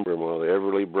even remember them all. The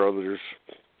Everly Brothers.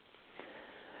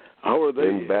 How are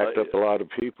they? They backed up a lot of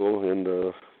people, and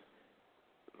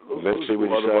eventually we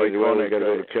decided, well, we got to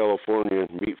go to California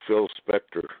and meet Phil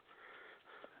Spector.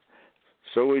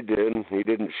 So we did. He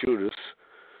didn't shoot us,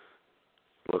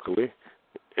 luckily.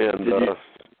 And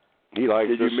he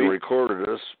liked us and recorded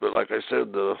us, but like I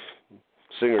said, the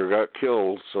singer got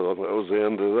killed, so that was the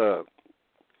end of that.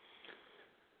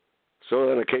 So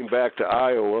then I came back to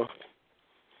Iowa,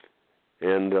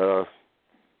 and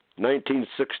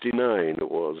 1969 it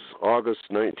was, August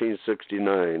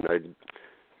 1969. I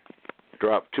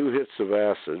dropped 2 hits of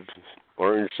acid,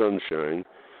 Orange Sunshine,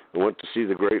 and went to see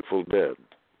the Grateful Dead.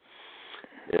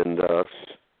 And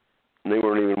they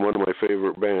weren't even one of my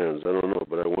favorite bands. I don't know,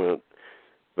 but I went.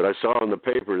 But I saw in the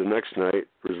paper the next night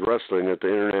there was wrestling at the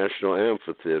International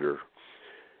Amphitheater,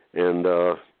 and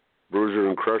Bruiser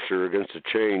and Crusher against the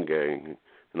Chain Gang.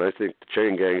 And I think the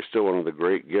Chain Gang is still one of the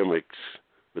great gimmicks,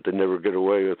 but they never get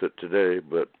away with it today.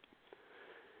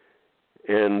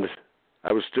 And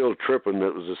I was still tripping.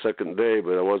 It was the second day,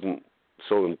 but I wasn't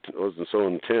so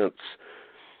intense.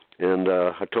 And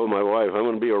I told my wife, I'm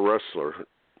going to be a wrestler,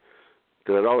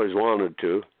 because I'd always wanted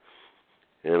to.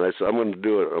 And I said, I'm going to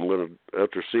do it. I'm going to,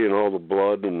 after seeing all the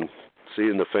blood and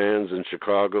seeing the fans in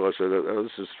Chicago, I said, oh,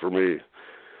 this is for me.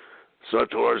 So I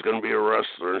told her I was going to be a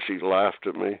wrestler, and she laughed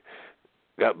at me.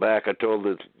 Got back, I told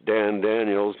Dan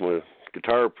Daniels, my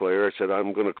guitar player, I said,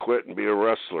 I'm going to quit and be a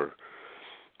wrestler.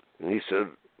 And he said,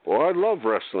 well, I love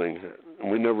wrestling.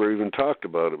 And we never even talked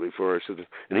about it before. I said,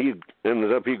 and he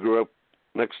grew up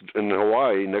in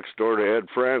Hawaii, next door to Ed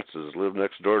Francis, lived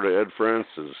next door to Ed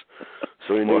Francis.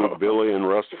 So he knew Billy and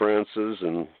Russ Francis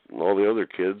and all the other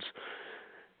kids.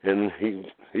 And he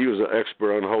was an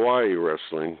expert on Hawaii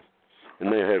wrestling.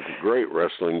 And they had great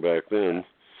wrestling back then.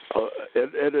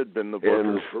 Ed had been the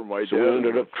booker for my dad. So we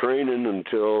ended up training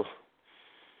until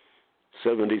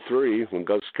 73 when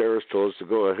Gus Karras told us to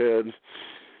go ahead.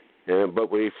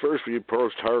 But we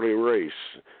approached Harley Race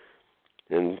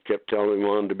and kept telling him we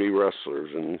wanted to be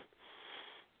wrestlers.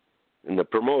 And the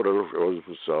promoter was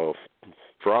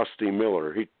Frosty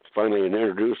Miller. He finally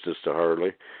introduced us to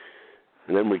Harley.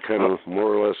 And then we kind of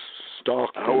more or less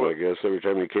stalked him, I guess, every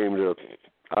time he came to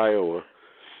Iowa.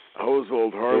 How was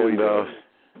old Harley? And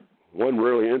one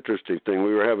really interesting thing,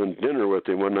 we were having dinner with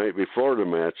him one night before the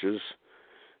matches.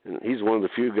 And he's one of the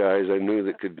few guys I knew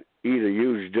that could eat a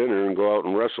huge dinner and go out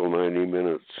and wrestle 90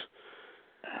 minutes.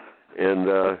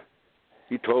 And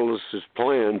he told us his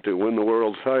plan to win the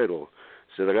world title.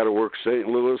 He said, I got to work St.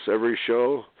 Louis every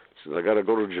show. He said, I got to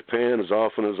go to Japan as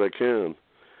often as I can.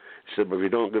 He said, but if you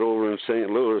don't get over in St.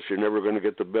 Louis, you're never going to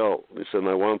get the belt. He said,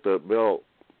 I want that belt.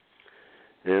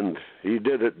 And he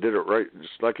did it right,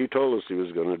 just like he told us he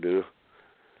was going to do.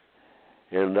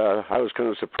 And I was kind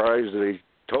of surprised that he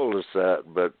told us that,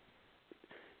 but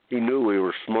he knew we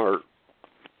were smart.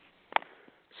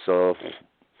 So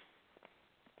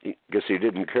I guess he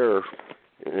didn't care,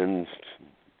 and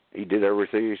he did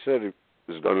everything he said he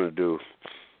was going to do.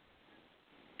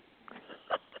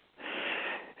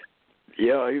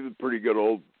 Yeah, he was a pretty good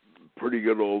old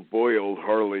boy, old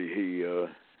Harley.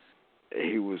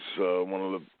 He was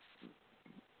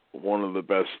one of the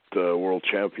best world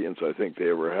champions I think they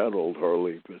ever had, old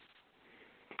Harley. But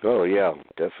oh yeah,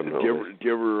 definitely. Do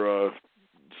you ever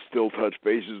still touch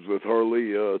bases with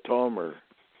Harley, Tom? Or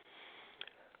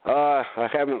I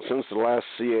haven't since the last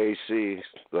CAC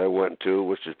that I went to,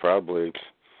 which is probably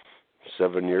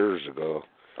 7 years ago.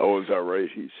 Oh, is that right?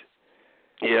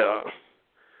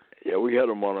 Yeah, we had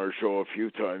him on our show a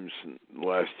few times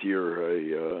last year.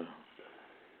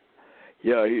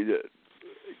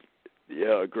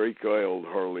 A great guy, old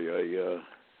Harley. I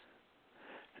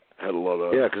had a lot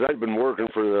of... Yeah, because I'd been working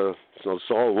for the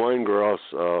Saul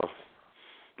Weingross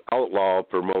outlaw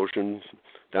promotion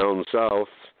down south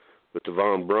with the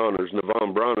Von Brauners. And the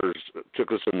Von Brauners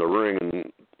took us in the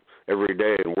ring every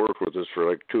day and worked with us for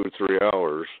like 2 or 3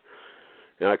 hours.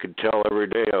 And I could tell every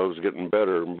day I was getting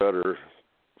better and better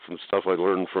from stuff I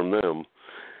learned from them.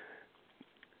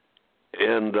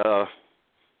 And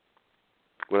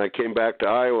when I came back to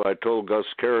Iowa, I told Gus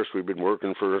Karras we'd been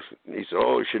working for, he said,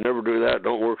 oh, you should never do that.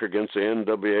 Don't work against the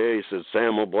NWA. He said,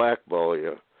 Sam will blackball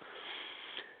you.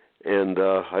 And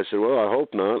I said, well, I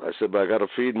hope not. I said, but I got to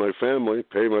feed my family,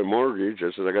 pay my mortgage. I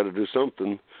said, I got to do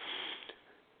something.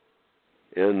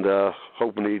 And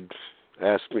hoping he'd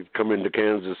ask me to come into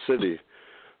Kansas City,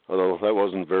 although that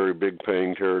wasn't very big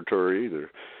paying territory either.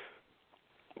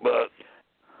 But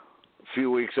a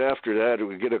few weeks after that,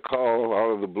 we get a call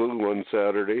out of the blue one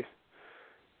Saturday,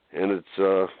 and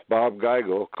it's Bob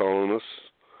Geigel calling us,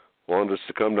 wanted us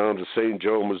to come down to St.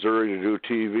 Joe, Missouri to do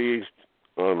TV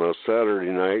on a Saturday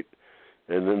night,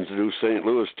 and then to do St.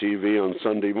 Louis TV on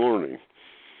Sunday morning.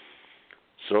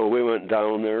 So we went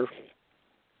down there,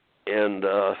 and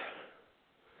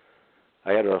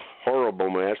I had a horrible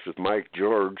match with Mike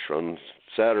George on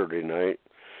Saturday night.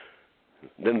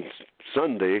 Then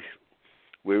Sunday,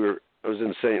 I was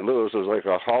in St. Louis. It was like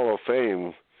a Hall of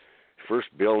Fame. First,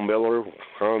 Bill Miller,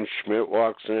 Hans Schmidt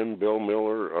walks in, Bill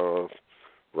Miller,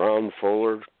 Ron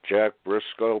Fuller, Jack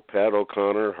Briscoe, Pat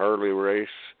O'Connor, Harley Race,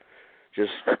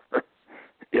 just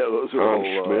yeah, those are Ron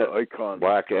all Schmidt, icons.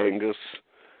 Black Angus,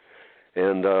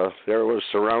 and there was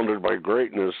surrounded by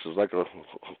greatness. It was like a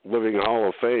living Hall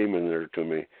of Fame in there to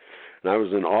me, and I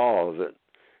was in awe of it.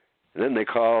 And then they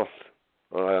called.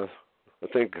 I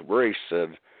think Race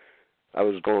said I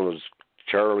was going as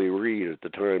Charlie Reed at the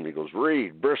time. He goes,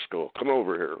 Reed, Briscoe, come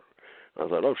over here. I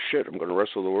thought, oh shit, I'm going to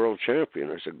wrestle the world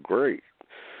champion. I said, great.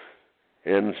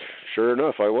 And sure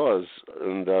enough, I was.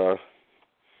 And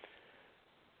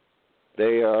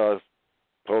they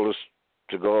told us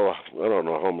to go, I don't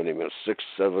know how many minutes, 6,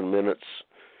 7 minutes.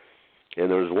 And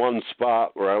there was one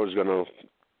spot where I was going to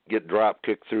get drop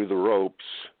kicked through the ropes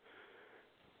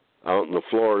out on the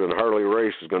floor. Then Harley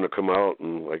Race was going to come out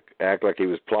and act like he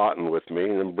was plotting with me.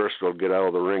 And then Bristol would get out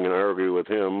of the ring and argue with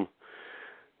him.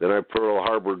 Then I Pearl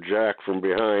Harbor Jack from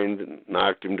behind, and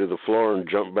knocked him to the floor and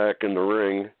jumped back in the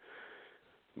ring.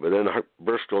 But then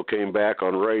Bristol came back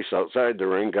on Race outside the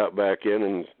ring, got back in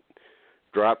and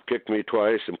drop kicked me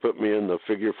twice and put me in the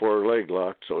figure 4 leg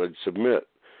lock so I'd submit.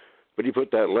 But he put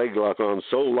that leg lock on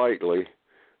so lightly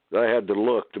that I had to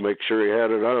look to make sure he had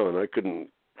it on. I couldn't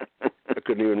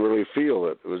even really feel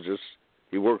it. It was just,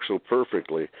 he worked so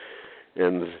perfectly.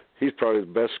 And he's probably the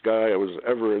best guy I was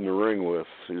ever in the ring with.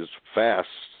 He was fast.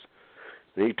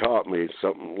 And he taught me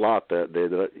a lot that day,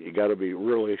 that you got to be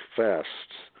really fast,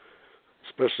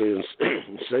 especially in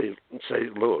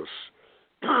St. Louis.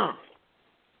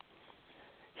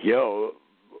 Yeah,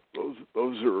 those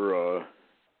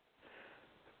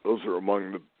are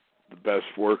among the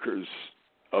best workers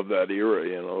of that era.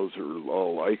 You know, those are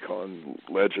all icon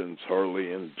legends,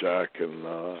 Harley and Jack, and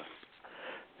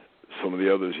some of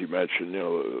the others you mentioned. You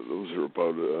know, those are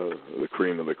about the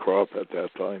cream of the crop at that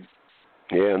time.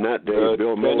 Yeah, and that day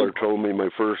Bill Miller told me my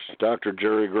first Dr.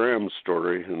 Jerry Graham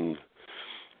story, and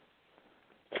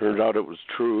turned out it was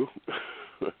true.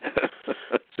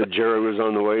 So Jerry was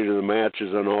on the way to the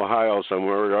matches in Ohio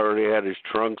somewhere. He already had his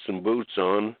trunks and boots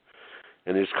on,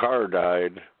 and his car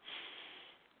died.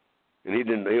 And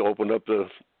he opened up the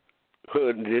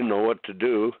hood and didn't know what to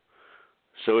do.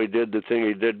 So he did the thing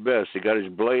he did best. He got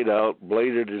his blade out,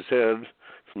 bladed his head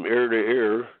from ear to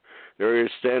ear. There he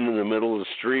was standing in the middle of the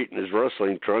street in his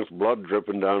wrestling trunks, blood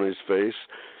dripping down his face.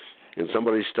 And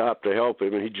somebody stopped to help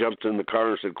him, and he jumped in the car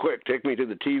and said, "Quick, take me to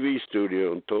the TV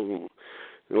studio," and told him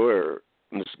where.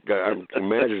 And this guy, I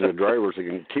imagine the driver was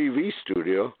thinking, TV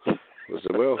studio? I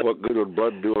said, well, what good would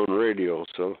blood do on radio?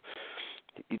 So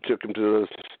he took him to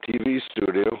the TV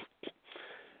studio,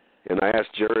 and I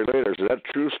asked Jerry later, is that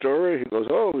a true story? He goes,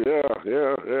 oh, yeah,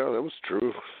 that was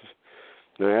true.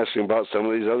 And I asked him about some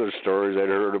of these other stories I'd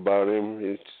heard about him.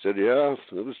 He said, yeah,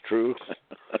 it was true.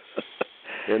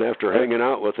 And after hanging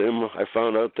out with him, I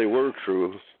found out they were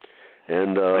true.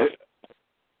 And I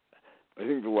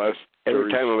think the last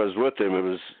every time I was with him, it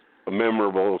was a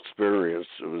memorable experience.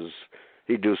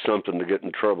 He'd do something to get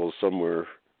in trouble somewhere.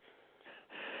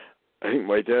 I think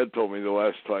my dad told me the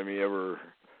last time he ever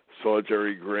saw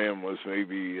Jerry Graham was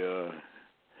maybe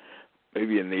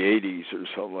in the 80s or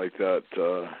something like that.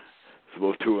 It's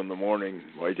about 2 a.m.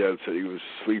 My dad said he was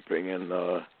sleeping and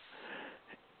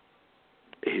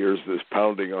he hears this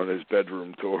pounding on his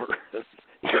bedroom door.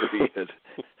 Jerry had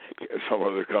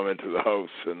someone had come into the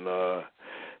house, and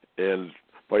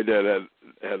my dad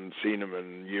hadn't seen him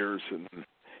in years, and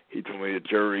he told me that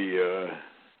Jerry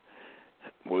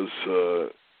was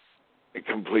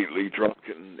completely drunk,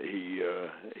 and he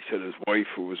said his wife,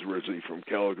 who was originally from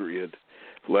Calgary, had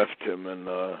left him, and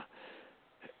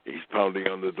he's pounding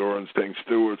on the door and saying,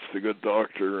 "Stu, it's the good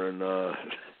doctor, and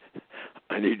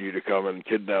I need you to come and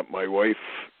kidnap my wife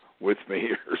with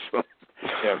me," or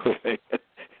something.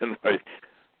 And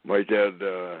my dad,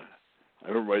 I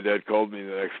remember my dad called me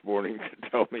the next morning to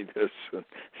tell me this, and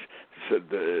said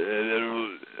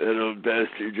that old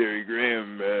bastard Jerry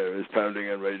Graham was pounding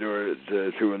on my door at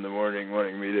 2 a.m.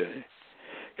 wanting me to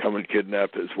come and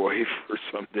kidnap his wife or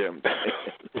some damn thing.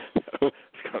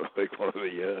 It's kind of like one of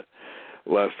the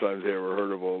last times I ever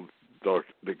heard of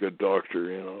the good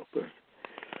doctor, you know.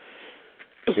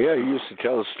 But yeah, he used to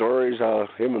tell stories how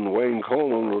him and Wayne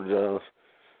Coleman would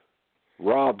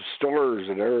rob stores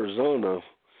in Arizona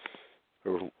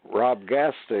or rob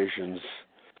gas stations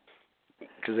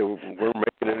because they weren't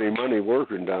making any money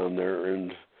working down there.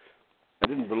 And I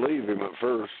didn't believe him at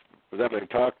first, but then I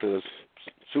talked to the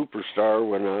Superstar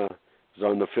when I was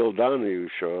on the Phil Donahue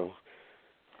show,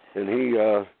 and he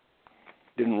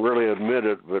didn't really admit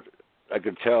it, but I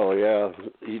could tell, yeah,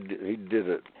 he did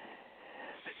it.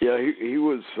 Yeah, he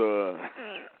was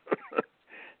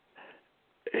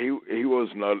he was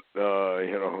not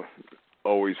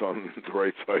always on the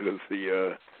right side of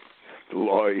the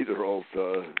law either. Old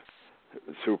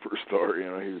Superstar,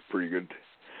 he was a pretty good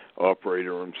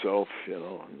operator himself,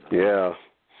 Yeah.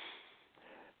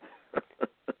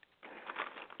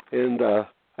 And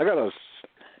I got a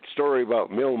story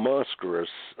about Mil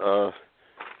Mascaras.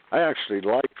 I actually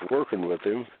liked working with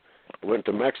him. I went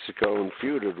to Mexico and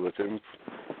feuded with him.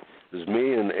 It was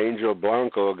me and Angel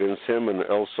Blanco against him and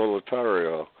El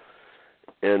Solitario.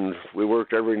 And we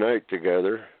worked every night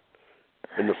together.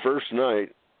 And the first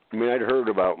night, I'd heard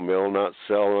about Mil not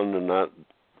selling and not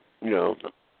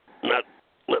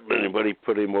letting anybody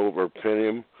put him over or pin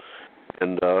him.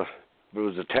 And it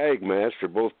was a tag match where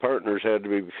both partners had to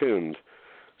be pinned.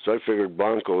 So I figured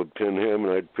Blanco would pin him,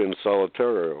 and I'd pin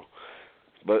Solitario.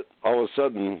 But all of a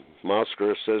sudden,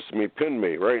 Mosquera says to me, "Pin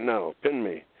me right now, pin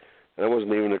me." And I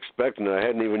wasn't even expecting it. I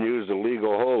hadn't even used a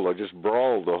legal hold. I just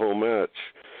brawled the whole match.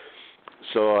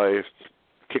 So I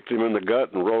kicked him in the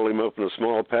gut and rolled him up in a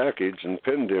small package and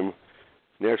pinned him.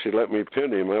 And he actually let me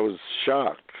pin him. I was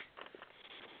shocked.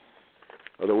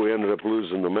 Although we ended up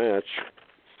losing the match.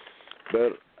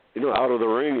 But, out of the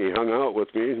ring, he hung out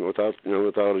with me without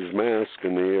his mask,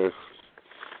 and he was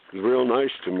real nice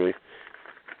to me.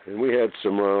 And we had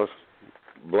some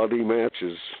bloody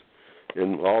matches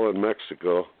all in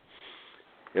Mexico.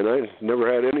 And I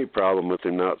never had any problem with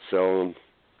him not selling.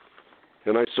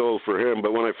 And I sold for him.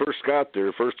 But when I first got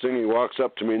there, first thing he walks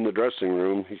up to me in the dressing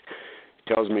room, he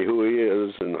tells me who he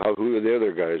is and who the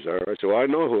other guys are. I said, "Well, I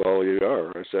know who all you are."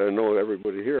 I said, "I know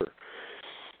everybody here,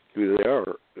 who they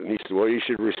are." And he said, "Well, you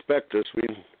should respect us.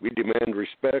 We demand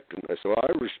respect." And I said, "Well,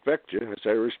 I respect you." I said,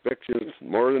 "I respect you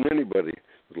more than anybody." I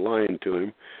was lying to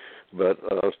him. But,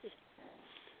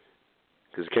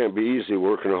 because it can't be easy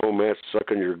working a whole match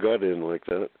sucking your gut in like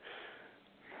that.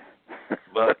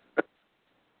 But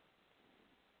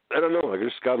I don't know. I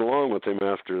just got along with him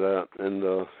after that.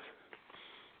 And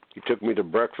he took me to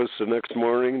breakfast the next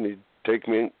morning. And he'd take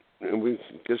me, and we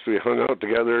hung out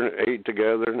together and ate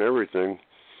together and everything.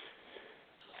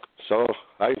 So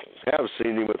I have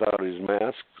seen him without his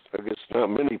mask. I guess not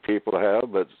many people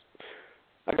have, but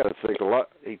I got to think a lot.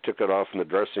 He took it off in the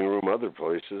dressing room, other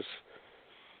places.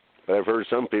 But I've heard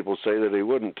some people say that he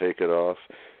wouldn't take it off.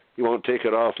 He won't take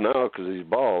it off now because he's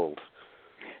bald.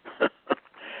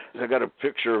 I got a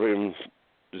picture of him,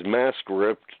 his mask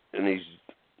ripped, and he's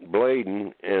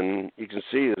blading, and you can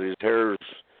see that his hair in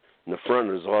the front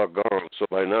is all gone. So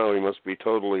by now he must be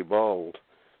totally bald.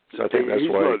 So I think that's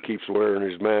why he keeps wearing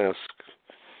his mask.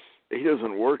 He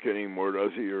doesn't work anymore,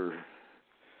 does he? Or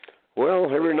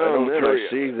well, every now and then I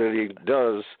see that he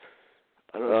does.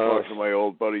 I talked to my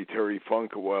old buddy Terry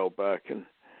Funk a while back, and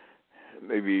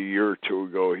maybe a year or two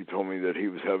ago, he told me that he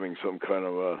was having some kind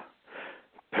of a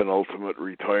penultimate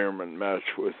retirement match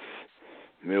with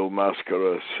Mil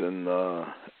Mascaras in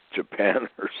Japan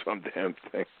or some damn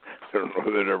thing. I don't know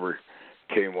if it ever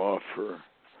came off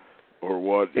or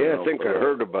what. Yeah, I think I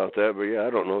heard about that, but I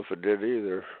don't know if it did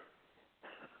either.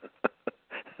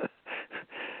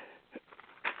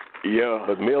 Yeah.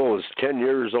 But Mil was 10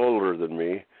 years older than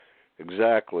me.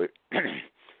 Exactly.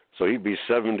 So he'd be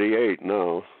 78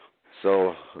 now.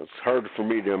 So it's hard for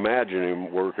me to imagine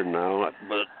him working now.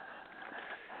 But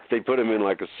if they put him in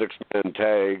like a 6-man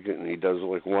tag and he does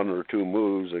like 1 or 2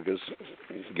 moves, I guess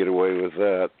he can get away with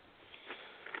that.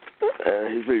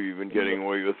 He's maybe been getting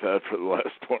away with that for the last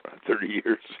 30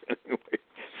 years anyway.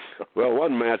 Well,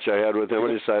 one match I had with him,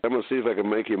 I decided I'm going to see if I can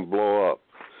make him blow up.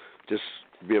 Just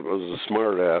be able, it was a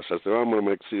smart ass. I said, I'm going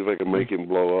to see if I can make him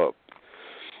blow up.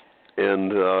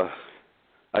 And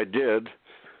I did.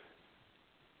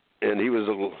 And he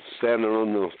was standing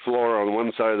on the floor on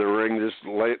one side of the ring, just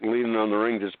leaning on the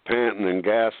ring, just panting and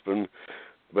gasping.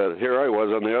 But here I was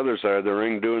on the other side of the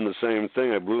ring doing the same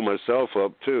thing. I blew myself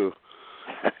up, too.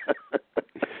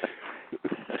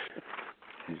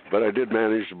 But I did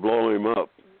manage to blow him up.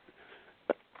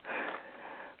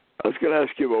 I was going to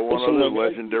ask you about one other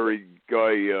legendary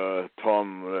guy,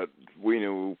 Tom, that we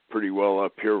knew pretty well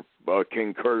up here,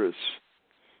 King Curtis.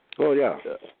 Oh, yeah.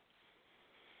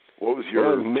 What was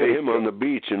your I met him on the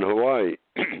beach in Hawaii.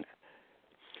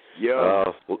 Yeah.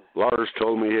 Lars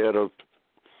told me he had a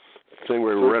thing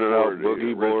where he rented out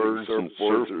boogie boards and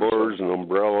surfboards and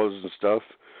umbrellas and stuff.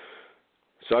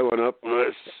 So I went up and I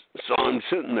saw him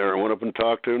sitting there. I went up and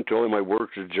talked to him, told him I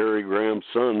worked with Jerry Graham's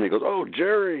son. And he goes, "Oh,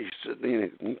 Jerry."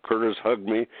 And Curtis hugged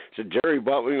me. He said, "Jerry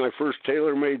bought me my first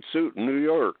tailor-made suit in New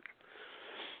York."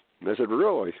 And I said,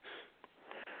 "Really?"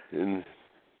 And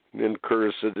then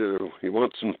Curtis said, "You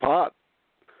want some pot?"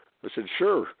 I said,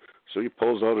 "Sure." So he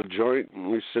pulls out a joint,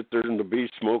 and we sit there on the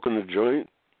beach smoking the joint.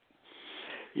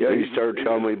 Yeah, he started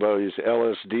telling me about his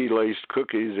LSD-laced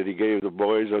cookies that he gave the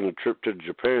boys on a trip to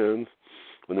Japan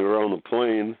when they were on the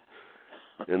plane.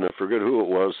 And I forget who it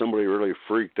was. Somebody really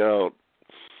freaked out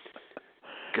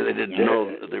because they didn't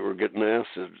know that they were getting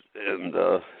acid. And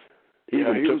he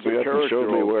even took me up and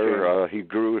showed me where he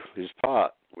grew his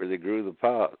pot, where they grew the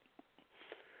pot.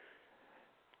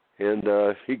 And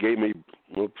he gave me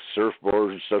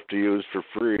surfboards and stuff to use for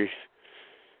free.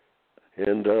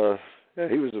 And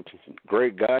he was a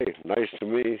great guy, nice to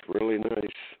me, really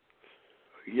nice.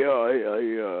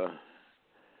 Yeah,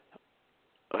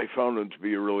 I found him to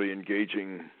be a really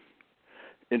engaging,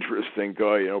 interesting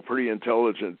guy. Pretty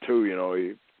intelligent too.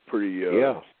 He pretty.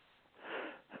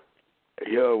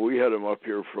 Yeah, we had him up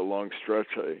here for a long stretch.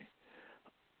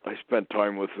 I spent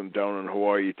time with him down in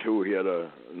Hawaii too. He had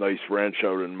a nice ranch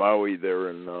out in Maui there,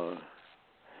 and I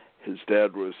think his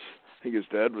dad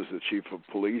was the chief of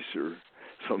police or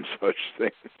some such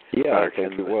thing. Yeah, I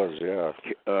think it was.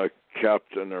 Yeah,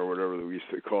 captain or whatever we used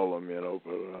to call him,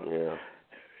 But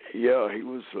yeah, he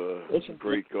was a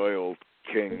great guy, old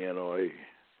King.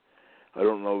 I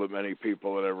don't know that many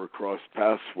people had ever crossed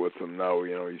paths with him. Now,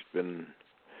 he's been,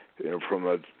 from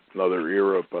another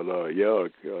era. But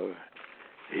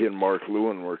he and Mark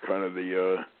Lewin were kind of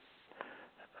the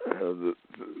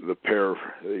pair.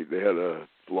 They had a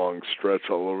long stretch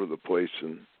all over the place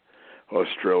in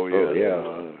Australia. Oh,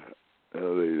 yeah.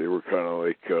 They were kind of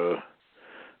like,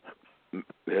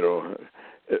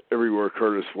 everywhere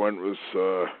Curtis went was,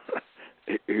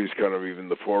 he was kind of even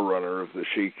the forerunner of the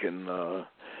Sheik and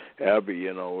Abbey,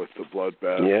 with the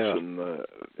bloodbaths and,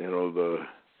 the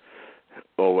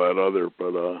all that other.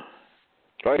 But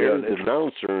I heard the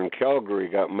announcer in Calgary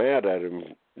got mad at him,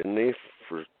 didn't he,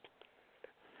 for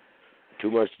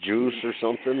too much juice or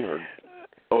something? Or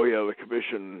oh yeah, the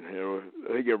commission.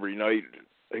 I think every night.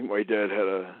 I think my dad had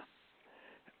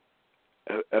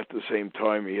at the same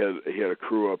time he had a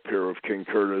crew up here of King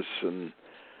Curtis and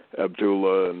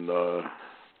Abdullah and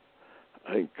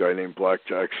I think a guy named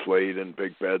Blackjack Slade and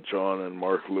Big Bad John and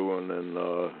Mark Lewin and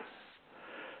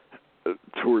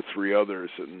 2 or 3 others,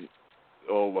 and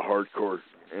all the hardcore.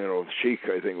 Sheik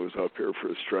I think was up here for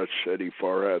a stretch. Eddie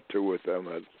Farhat too with them.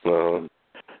 So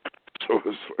it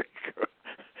was like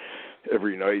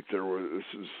every night there was.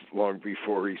 This is long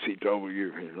before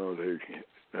ECW.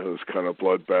 There was kind of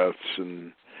bloodbaths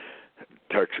and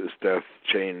Texas Death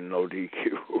Chain, no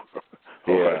DQ, all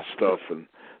that stuff. And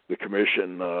the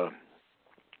commission, I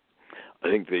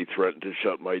think they threatened to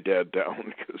shut my dad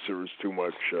down because there was too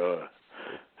much,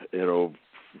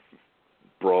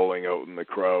 brawling out in the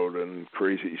crowd and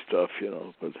crazy stuff,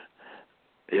 But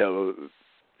yeah,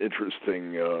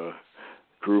 interesting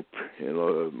group,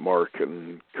 Mark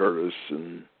and Curtis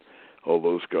and all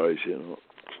those guys,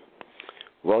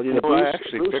 Well, I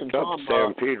actually picked up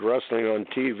Stampede Wrestling on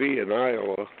TV in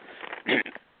Iowa.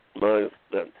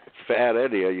 That Fat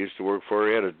Eddie I used to work for,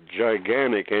 he had a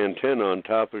gigantic antenna on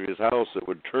top of his house that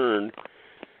would turn.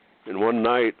 And one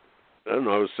night, I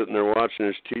was sitting there watching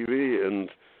his TV, and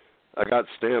I got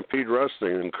Stampede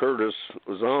Wrestling, and Curtis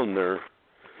was on there.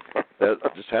 That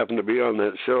just happened to be on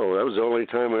that show. That was the only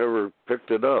time I ever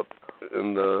picked it up.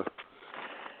 And I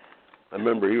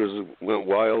remember he went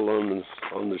wild on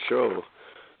the show.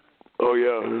 Oh,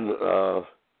 yeah. And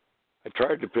I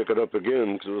tried to pick it up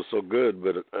again because it was so good,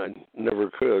 but I never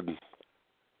could.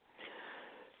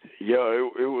 Yeah,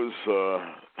 it was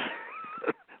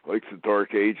like the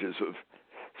dark ages of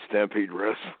Stampede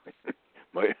Wrestling.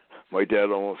 My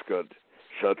dad almost got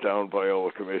shut down by all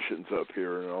the commissions up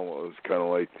here, and almost kind of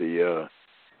like the,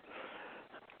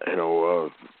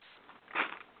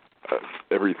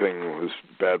 everything was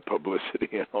bad publicity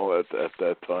and all that at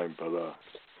that time, but.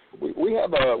 We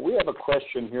have a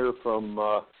question here from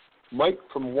Mike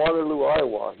from Waterloo,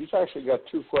 Iowa. He's actually got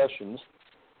 2 questions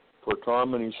for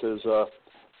Tom, and he says, if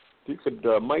you could,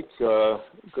 Mike, a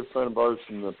good friend of ours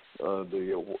from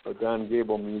the Dan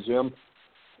Gable Museum,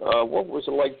 what was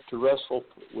it like to wrestle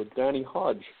with Danny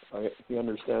Hodge? He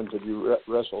understands that you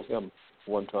wrestled him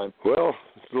one time. Well,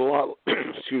 it's a lot.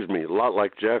 A lot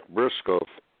like Jack Briscoe.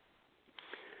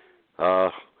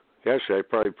 Actually, I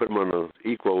probably put him on an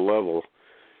equal level.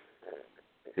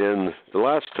 And the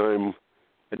last time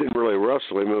I didn't really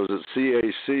wrestle him, it was at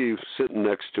CAC sitting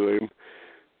next to him,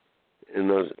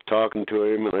 and I was talking to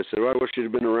him, and I said, well, I wish you'd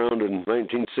have been around in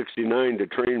 1969 to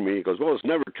train me. He goes, well, it's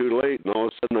never too late, and all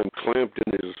of a sudden I'm clamped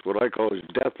in his, what I call his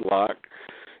death lock.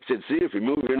 He said, see, if you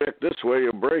move your neck this way,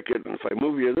 you'll break it, and if I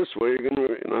move you this way, you're going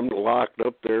to, and I'm locked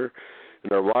up there.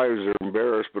 And our wives are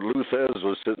embarrassed, but Lou Thez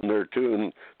was sitting there too,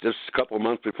 and just a couple of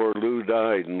months before Lou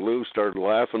died, and Lou started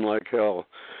laughing like hell.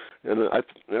 And that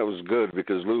was good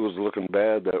because Lou was looking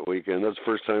bad that weekend. That's the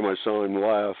first time I saw him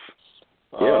laugh.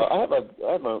 I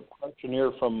have a question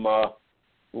here from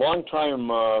longtime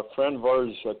friend of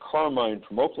ours, Carmine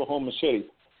from Oklahoma City.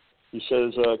 He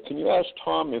says, can you ask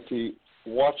Tom if he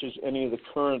watches any of the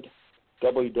current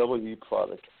WWE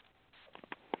product?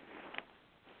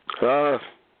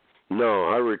 No,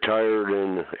 I retired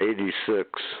in '86.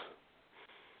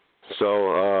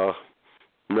 So,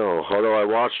 no, although I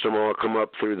watched them all come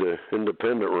up through the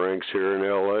independent ranks here in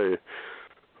L.A.,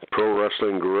 Pro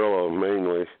Wrestling Guerrilla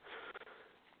mainly.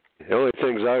 The only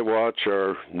things I watch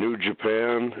are New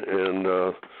Japan, and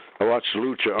I watch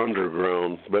Lucha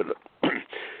Underground, but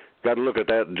got to look at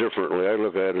that differently. I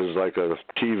look at it as like a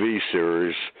TV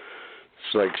series.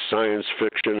 It's like science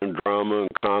fiction and drama and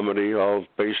comedy, all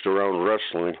based around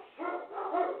wrestling.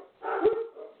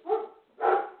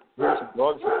 Where's the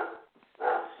dog?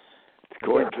 It's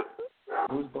going to.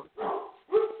 Who's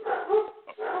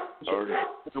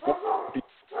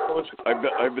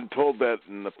I've been told that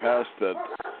in the past that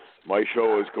my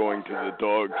show is going to the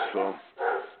dogs, so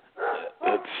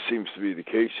that seems to be the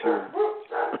case here.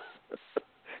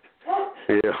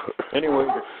 Yeah. Anyway,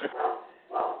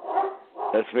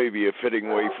 that's maybe a fitting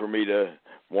way for me to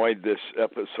wind this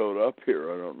episode up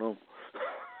here. I don't know.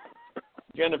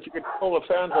 Again, if you could tell the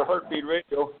fans of Hart Beat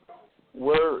Radio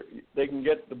where they can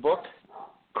get the book.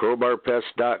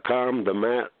 CrowbarPress.com, the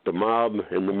mat, the mob,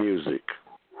 and the music.